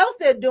else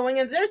they're doing,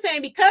 and they're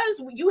saying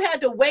because you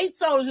had to wait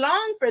so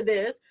long for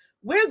this,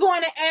 we're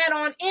going to add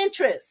on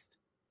interest.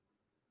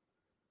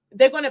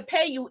 They're going to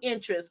pay you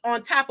interest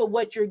on top of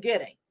what you're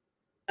getting.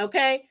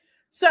 Okay.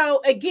 So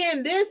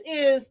again, this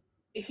is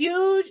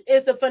huge.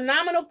 It's a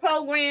phenomenal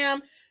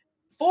program.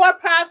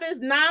 For-profits,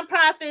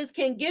 nonprofits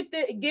can get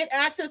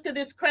access to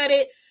this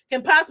credit,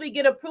 can possibly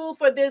get approved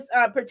for this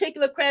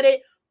particular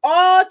credit.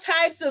 All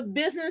types of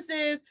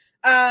businesses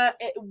that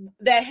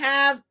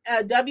have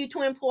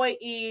W-2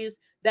 employees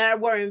that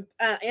were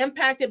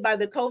impacted by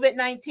the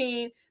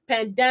COVID-19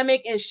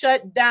 pandemic and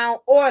shut down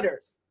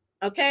orders.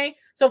 Okay,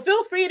 so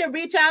feel free to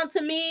reach out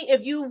to me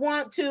if you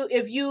want to,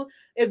 if you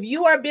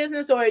are a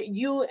business or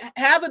you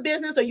have a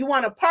business or you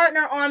want to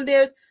partner on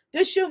this,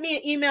 just shoot me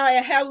an email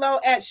at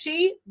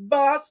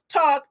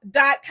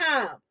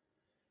hello@shebosstalk.com.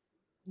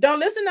 Don't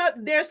listen up.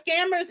 There's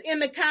scammers in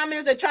the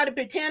comments that try to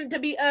pretend to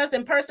be us,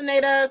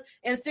 impersonate us,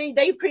 and see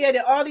they've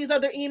created all these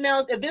other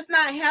emails. If it's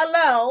not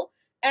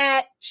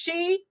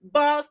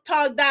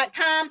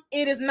hello@shebosstalk.com,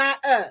 it is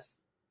not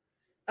us.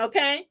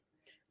 Okay.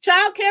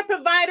 Child care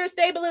provider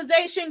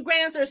stabilization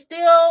grants are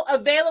still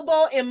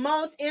available in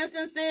most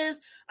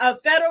instances.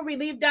 Federal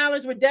relief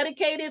dollars were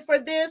dedicated for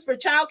this, for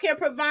child care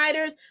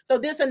providers. So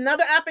this is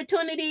another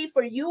opportunity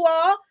for you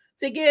all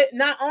to get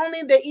not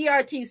only the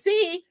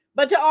ERTC,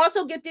 but to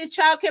also get these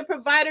child care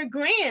provider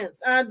grants.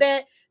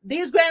 That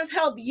these grants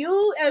help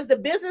you as the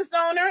business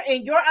owner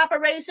in your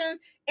operations,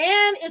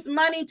 and it's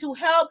money to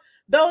help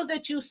those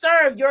that you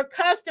serve, your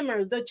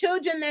customers, the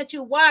children that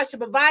you watch, to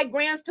provide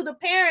grants to the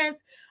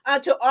parents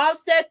to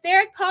offset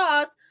their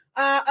costs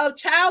of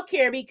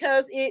childcare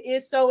because it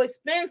is so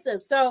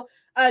expensive. So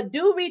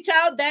do reach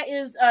out. That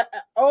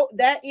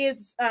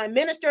is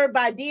administered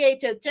by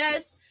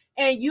DHHS,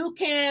 and you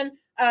can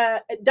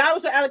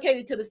dollars are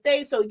allocated to the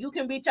state, so you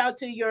can reach out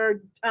to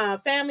your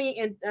family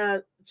and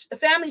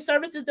family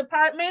services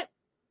department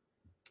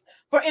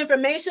for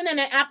information and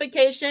an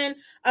application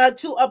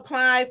to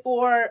apply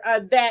for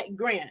that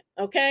grant.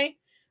 Okay,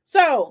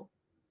 so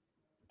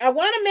I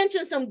want to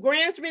mention some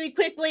grants really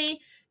quickly.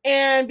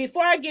 And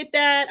before I get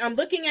that, I'm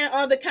looking at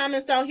all the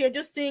comments out here,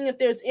 just seeing if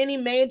there's any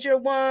major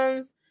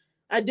ones.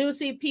 I do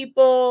see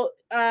people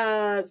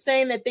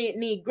saying that they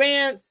need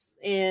grants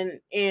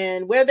and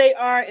where they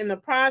are in the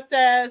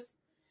process.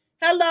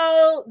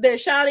 Hello, they're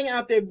shouting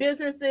out their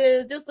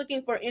businesses, just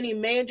looking for any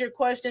major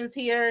questions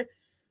here.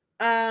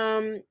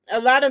 A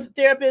lot of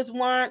therapists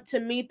want to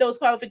meet those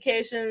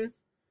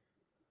qualifications.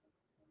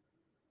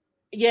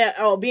 Yeah.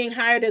 Oh, being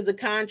hired as a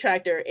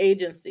contractor,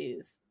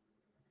 agencies.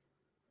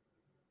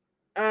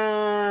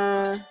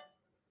 Okay,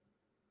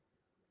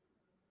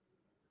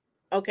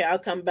 I'll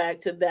come back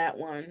to that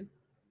one.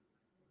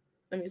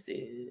 Let me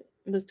see.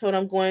 I was told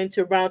I'm going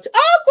to round 2.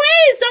 Oh,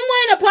 great!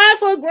 Someone applied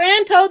for a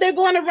grant, told they're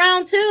going to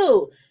round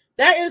 2.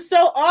 That is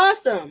so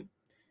awesome.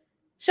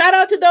 Shout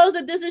out to those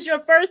that this is your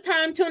first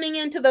time tuning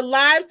into the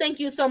lives. Thank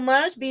you so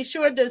much. Be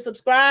sure to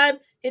subscribe,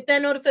 hit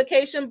that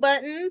notification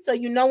button so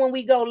you know when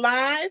we go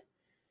live.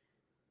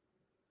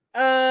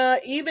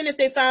 Even if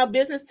they file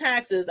business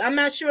taxes. I'm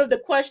not sure of the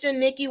question,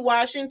 Nikki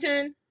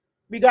Washington,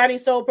 regarding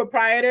sole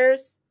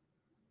proprietors.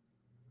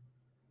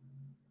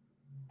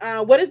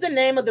 What is the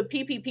name of the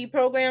PPP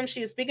program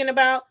she is speaking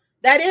about?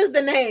 That is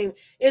the name.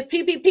 It's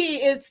PPP.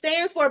 It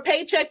stands for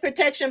Paycheck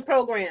Protection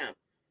Program,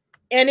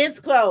 and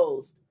it's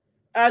closed.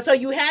 So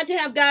you had to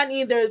have gotten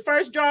either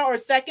first draw or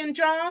second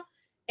draw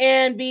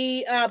and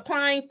be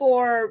applying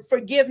for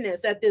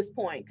forgiveness at this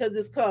point because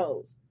it's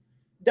closed.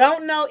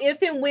 Don't know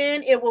if and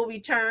when it will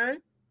return.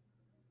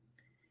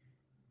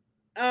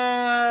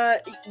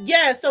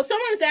 Yeah, so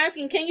someone's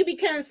asking, can you be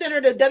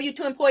considered a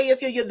W-2 employee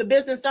if you're the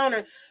business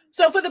owner?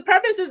 So for the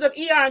purposes of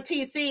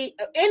ERTC,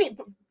 any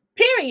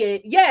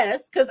period,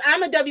 yes, because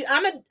I'm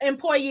an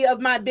employee of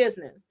my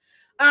business.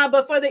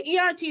 But for the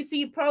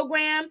ERTC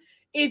program,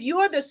 if you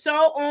are the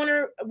sole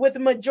owner with a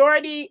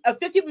majority of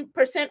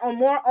 50% or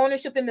more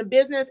ownership in the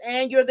business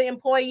and you're the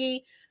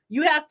employee,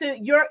 you have to,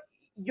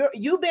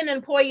 you've been an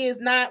employee is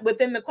not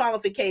within the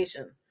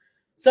qualifications.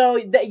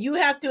 So that you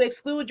have to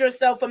exclude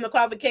yourself from the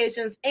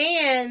qualifications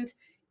and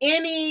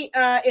any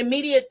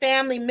immediate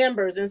family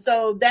members. And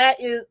so that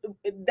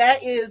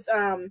is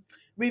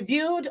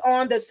reviewed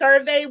on the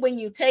survey when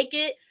you take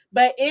it,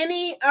 but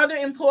any other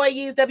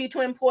employees,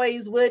 W-2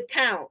 employees, would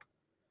count.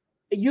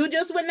 You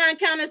just would not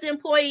count as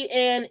employee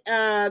and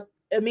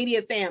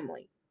immediate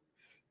family.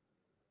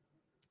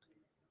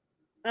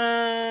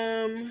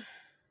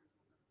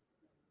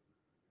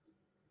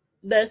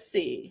 Let's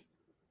see.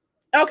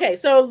 Okay,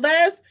 so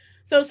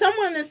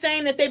someone is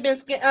saying that they've been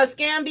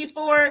scammed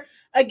before.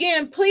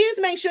 Again, please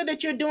make sure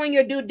that you're doing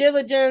your due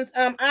diligence.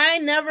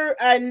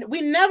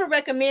 We never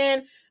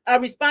recommend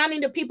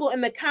responding to people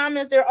in the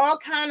comments. There are all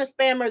kind of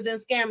spammers and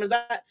scammers.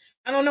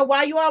 I don't know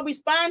why you all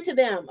respond to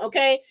them.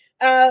 Okay,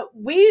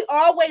 we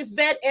always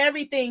vet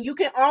everything. You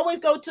can always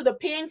go to the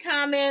pinned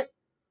comment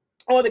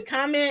or the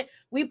comment.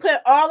 We put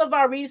all of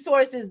our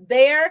resources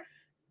there.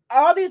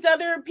 All these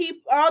other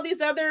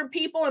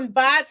people and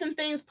bots and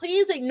things,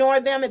 please ignore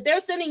them. If they're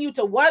sending you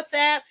to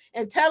WhatsApp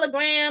and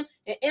Telegram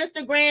and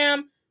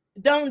Instagram,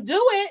 don't do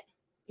it.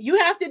 You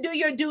have to do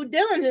your due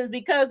diligence,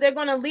 because they're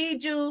going to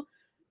lead you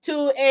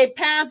to a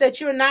path that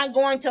you're not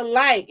going to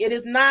like. It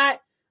is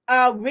not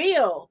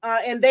real,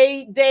 and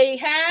they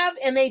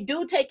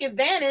do take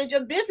advantage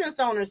of business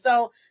owners.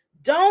 So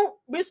don't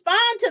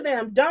respond to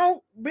them.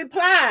 Don't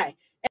reply,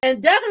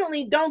 and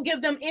definitely don't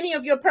give them any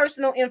of your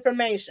personal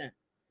information.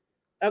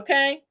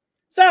 Okay,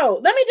 so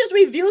let me just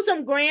review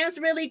some grants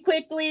really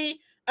quickly.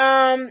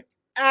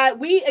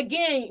 We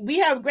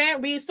have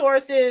grant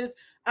resources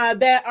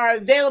that are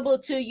available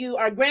to you.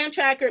 Our grant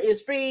tracker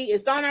is free.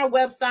 It's on our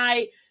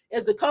website.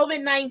 It's the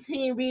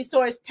COVID-19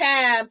 resource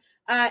tab.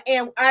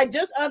 And I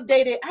just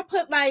updated. I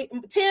put like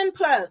 10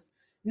 plus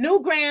new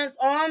grants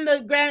on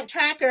the grant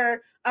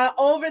tracker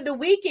over the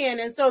weekend.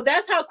 And so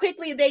that's how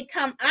quickly they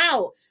come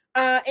out.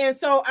 And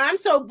so I'm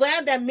so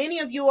glad that many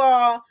of you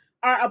all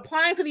are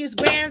applying for these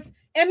grants.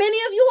 And many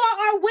of you all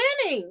are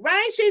winning,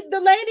 right?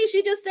 The lady,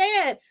 she just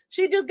said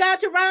she just got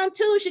to round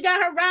 2. She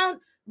got her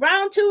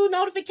round 2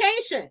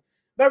 notification.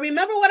 But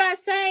remember what I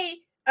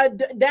say,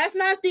 that's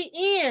not the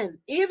end.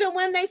 Even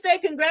when they say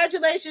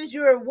congratulations,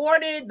 you're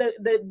awarded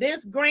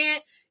this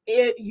grant.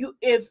 If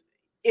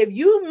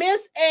you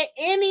miss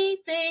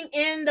anything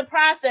in the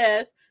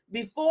process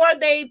before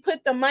they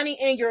put the money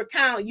in your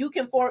account,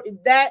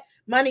 that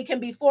money can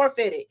be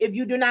forfeited if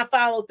you do not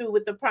follow through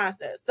with the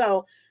process.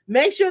 So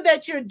make sure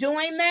that you're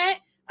doing that.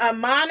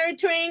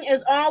 Monitoring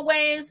as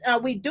always.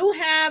 We do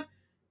have,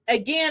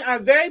 again, our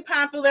very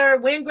popular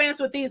win grants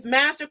with these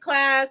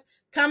masterclass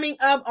coming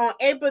up on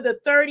April the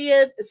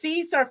 30th.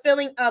 Seats are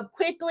filling up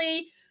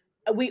quickly.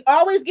 We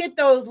always get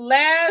those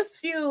last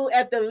few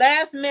at the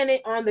last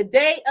minute on the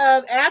day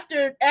of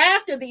after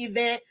the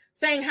event,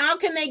 saying how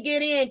can they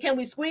get in? Can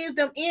we squeeze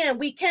them in?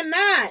 We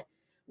cannot.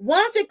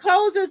 Once it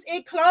closes,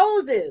 it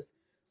closes.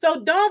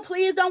 So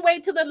please don't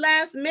wait till the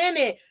last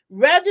minute.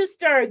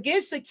 Register,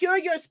 secure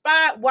your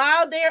spot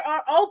while they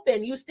are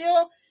open. You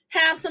still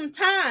have some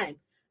time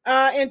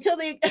until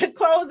it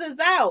closes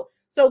out.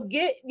 So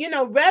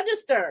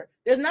register.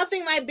 There's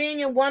nothing like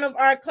being in one of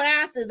our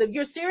classes. If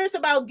you're serious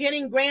about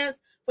getting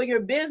grants for your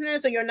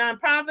business or your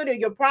nonprofit or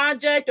your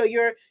project or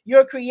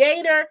your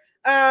creator,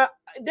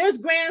 there's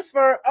grants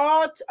for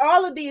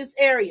all of these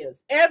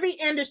areas. Every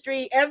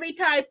industry, every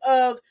type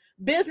of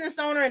business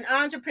owner and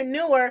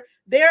entrepreneur,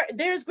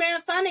 there's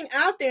grant funding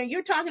out there.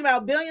 You're talking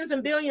about billions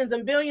and billions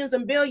and billions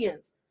and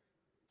billions.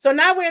 So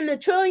now we're in the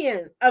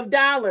trillion of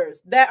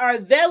dollars that are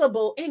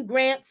available in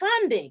grant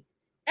funding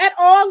at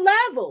all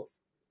levels.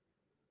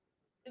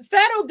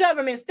 Federal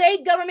government,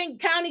 state government,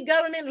 county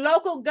government,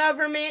 local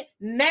government,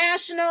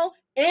 national,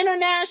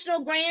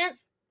 international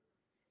grants.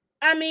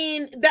 I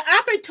mean, the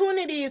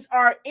opportunities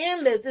are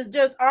endless. It's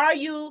just, are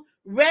you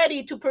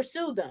ready to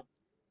pursue them?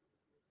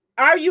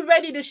 Are you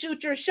ready to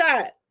shoot your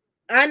shot?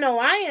 I know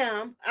I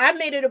am. I've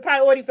made it a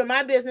priority for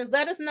my business.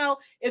 Let us know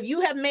if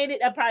you have made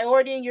it a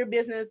priority in your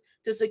business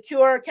to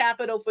secure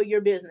capital for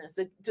your business,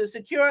 to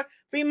secure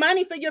free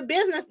money for your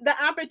business. The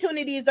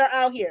opportunities are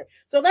out here.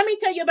 So let me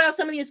tell you about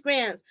some of these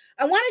grants.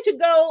 I wanted to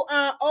go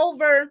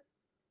over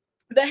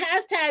the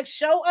hashtag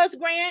Show Us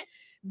Grant.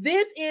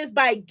 This is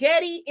by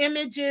Getty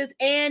Images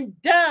and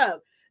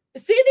Dove.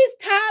 See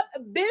these top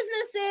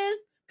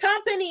businesses,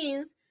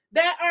 companies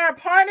that are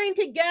partnering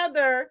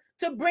together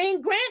to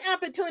bring grant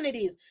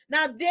opportunities.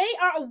 Now, they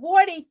are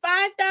awarding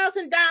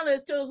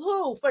 $5,000 to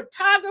who?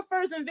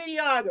 Photographers and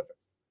videographers.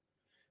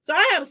 So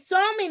I have so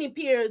many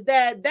peers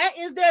that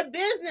is their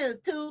business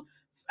to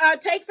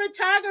take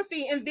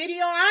photography and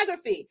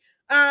videography.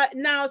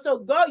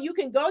 You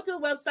can go to the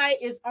website.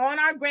 It's on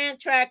our grant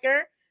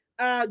tracker.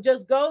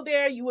 Just go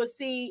there. You will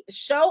see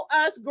Show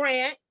Us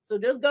Grant. So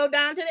just go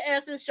down to the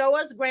essence, Show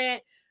Us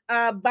Grant.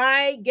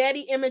 By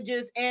Getty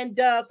Images and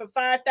Dove for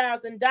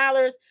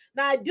 $5,000.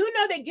 Now, I do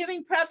know they're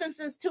giving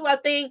preferences to, I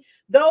think,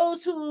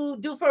 those who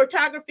do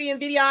photography and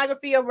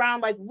videography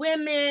around like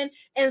women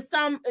and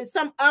some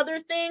other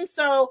things.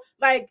 So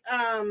like,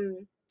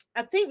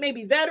 I think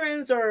maybe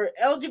veterans or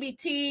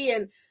LGBT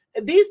and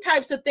these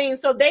types of things.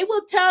 So they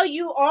will tell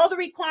you all the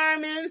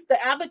requirements,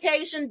 the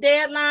application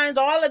deadlines,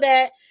 all of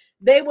that.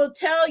 They will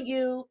tell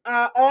you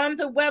on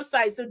the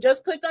website. So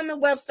just click on the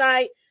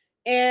website.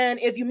 And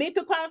if you meet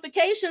the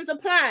qualifications,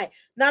 apply.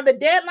 Now, the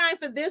deadline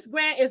for this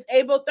grant is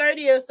April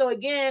 30th. So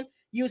again,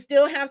 you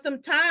still have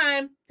some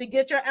time to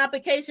get your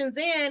applications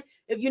in.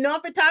 If you know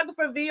a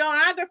photographer,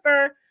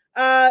 videographer,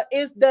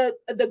 is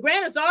the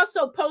grant is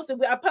also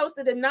posted. I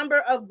posted a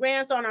number of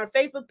grants on our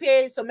Facebook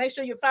page, so make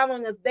sure you're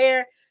following us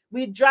there.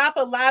 We drop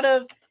a lot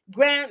of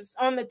grants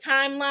on the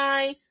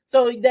timeline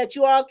so that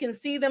you all can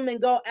see them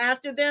and go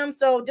after them.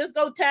 So just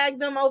go tag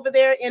them over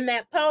there in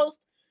that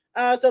post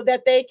so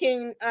that they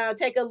can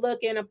take a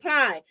look and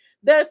apply.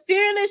 The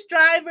Fearless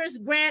Drivers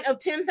Grant of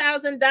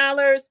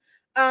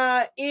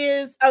 $10,000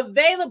 is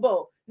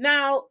available.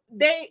 Now,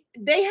 they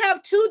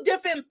have two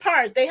different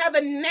parts. They have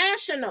a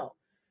national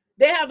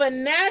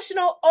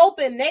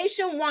open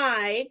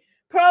nationwide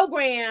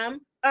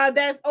program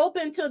that's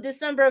open till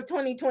December of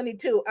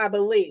 2022, I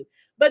believe.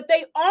 But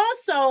they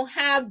also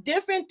have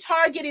different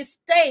targeted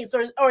states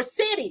or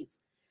cities.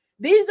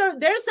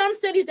 There's some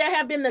cities that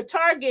have been the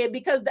target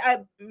because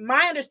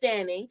my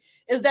understanding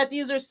is that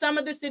these are some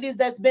of the cities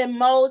that's been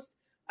most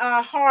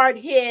hard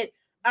hit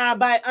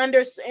by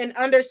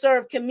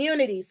underserved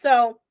communities.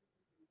 So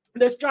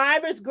the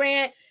Strivers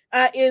Grant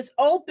is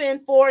open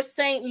for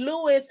St.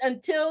 Louis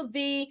until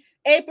the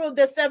April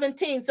the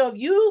 17th. So if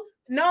you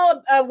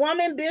know a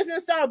woman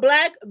business or a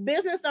Black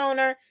business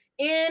owner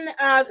in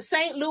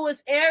St.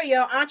 Louis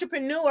area,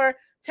 entrepreneur,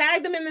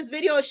 tag them in this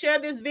video or share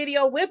this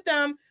video with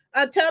them.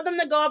 Tell them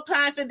to go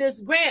apply for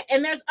this grant.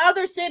 And there's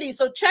other cities.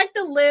 So check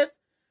the list.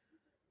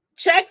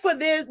 Check for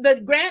this,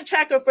 the grant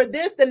tracker for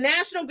this, the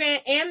national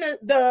grant and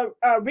the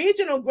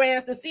regional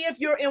grants to see if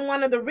you're in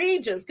one of the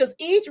regions, because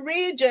each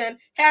region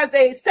has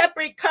a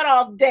separate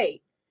cutoff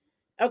date.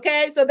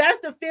 Okay, so that's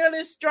the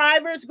Fearless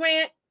Strivers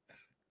Grant.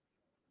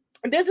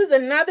 This is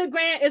another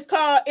grant. It's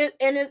called,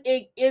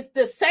 it's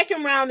the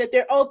second round that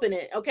they're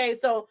opening. Okay,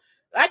 so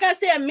like I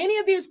said, many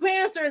of these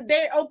grants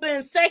they're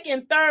open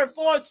second, third,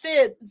 fourth,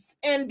 fifth,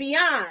 and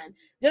beyond,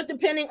 just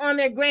depending on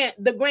their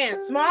grant. The grant,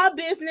 Small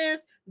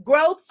Business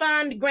Growth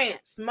Fund Grant.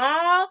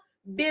 Small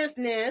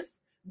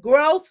Business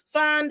Growth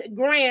Fund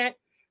Grant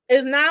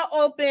is now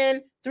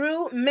open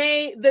through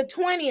May the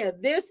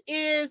 20th. This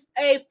is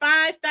a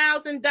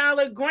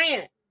 $5,000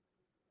 grant.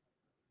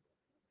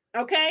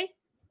 Okay,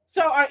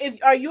 so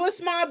are you a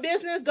small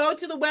business? Go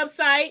to the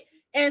website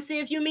and see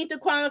if you meet the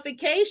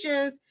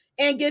qualifications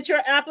and get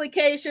your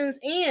applications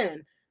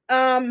in.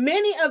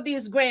 Many of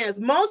these grants,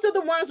 most of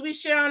the ones we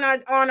share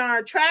on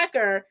our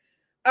tracker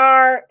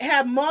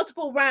have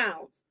multiple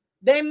rounds.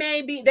 They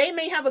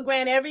may have a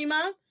grant every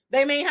month.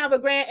 They may have a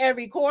grant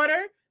every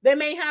quarter. They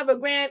may have a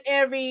grant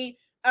every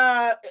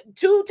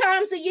 2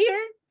 times a year,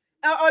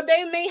 or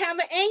they may have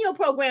an annual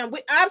program.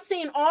 I've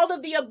seen all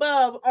of the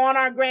above on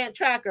our grant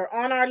tracker,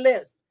 on our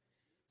list.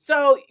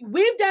 So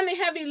we've done the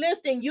heavy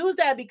lifting. Use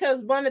that,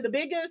 because one of the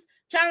biggest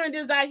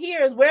challenges I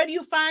hear is, where do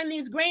you find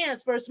these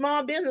grants for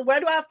small business? Where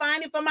do I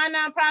find it for my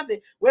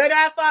nonprofit? Where do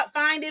I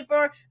find it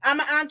for,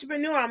 I'm an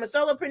entrepreneur, I'm a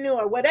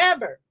solopreneur,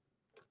 whatever.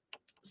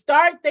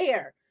 Start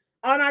there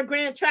on our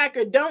grant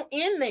tracker. Don't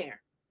end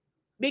there,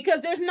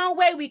 because there's no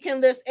way we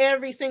can list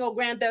every single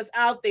grant that's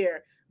out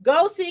there.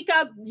 Go seek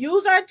out,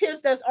 use our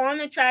tips that's on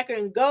the tracker,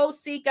 and go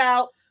seek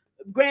out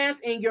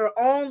grants in your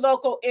own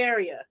local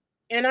area.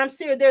 And I'm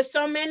serious, there's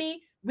so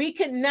many. We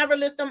could never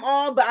list them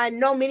all, but I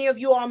know many of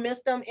you all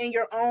miss them in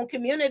your own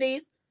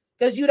communities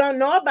because you don't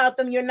know about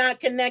them. You're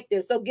not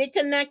connected. So get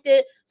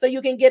connected so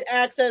you can get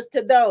access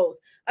to those.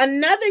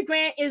 Another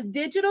grant is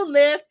Digital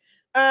Lift.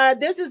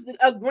 This is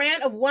a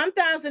grant of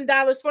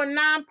 $1,000 for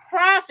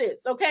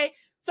nonprofits. Okay,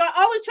 so I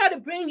always try to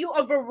bring you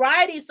a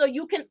variety so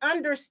you can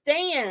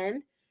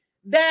understand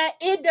that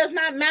it does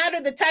not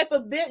matter the type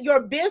of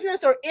your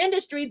business or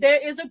industry. There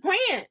is a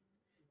grant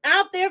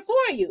out there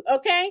for you.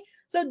 Okay,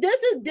 so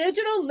this is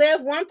Digital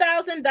Lift,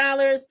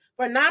 $1,000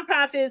 for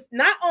nonprofits,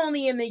 not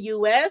only in the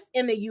US,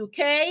 in the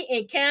UK,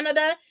 in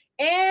Canada,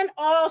 and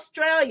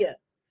Australia.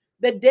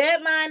 The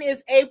deadline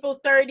is April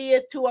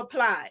 30th to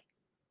apply.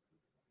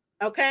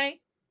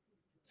 Okay,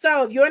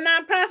 so if you're a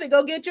nonprofit,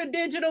 go get your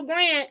digital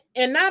grant.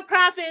 And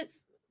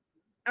nonprofits,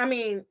 I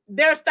mean,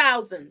 there's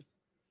thousands.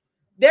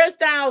 There's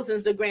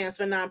thousands of grants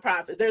for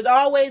nonprofits. There's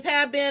always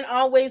have been,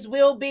 always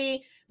will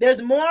be.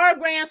 There's more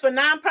grants for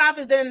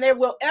nonprofits than there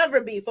will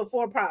ever be for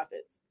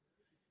for-profits.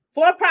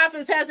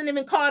 For-profits hasn't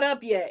even caught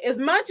up yet. As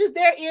much as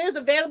there is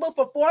available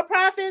for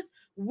for-profits,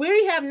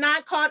 we have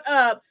not caught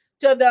up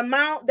to the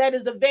amount that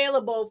is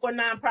available for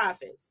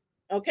nonprofits.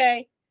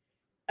 Okay,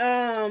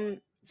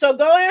 so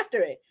go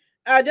after it.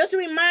 Just a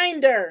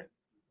reminder,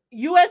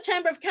 U.S.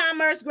 Chamber of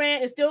Commerce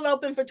grant is still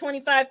open for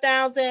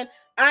 $25,000.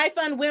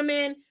 iFund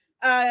Women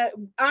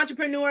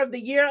Entrepreneur of the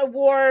Year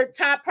Award,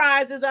 top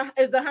prize is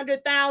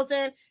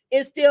 $100,000.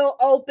 Is still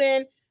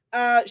open.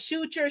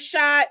 Shoot Your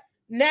Shot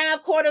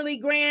NAV quarterly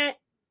grant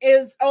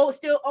is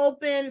still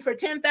open for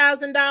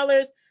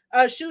 $10,000.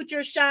 Shoot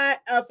Your Shot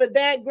for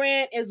that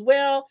grant as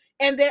well.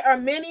 And there are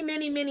many,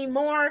 many, many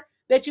more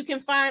that you can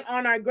find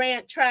on our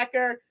grant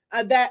tracker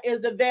that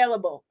is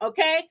available.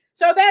 Okay,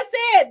 so that's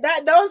it.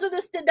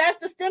 That's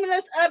the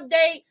stimulus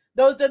update.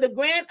 Those are the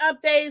grant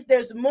updates.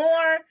 There's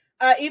more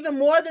even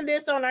more than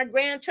this on our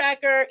grant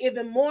tracker,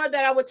 even more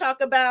that I would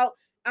talk about.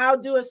 I'll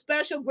do a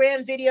special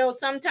grant video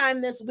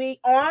sometime this week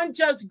on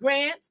just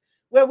grants,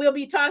 where we'll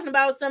be talking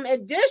about some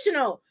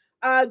additional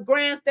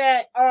grants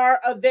that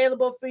are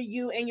available for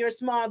you and your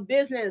small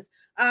business.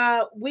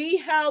 We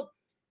help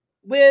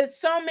with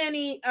so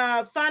many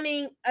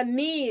funding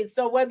needs.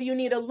 So whether you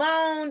need a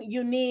loan,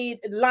 you need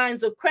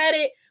lines of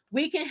credit,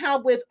 we can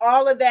help with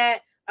all of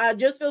that.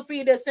 Just feel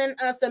free to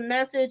send us a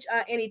message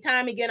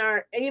anytime. Again,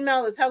 our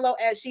email is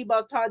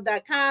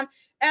hello@shebosstalk.com.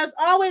 As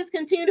always,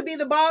 continue to be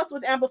the boss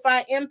with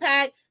Amplify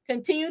Impact.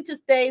 Continue to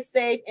stay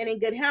safe and in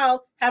good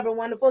health. Have a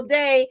wonderful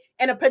day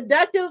and a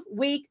productive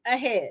week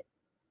ahead.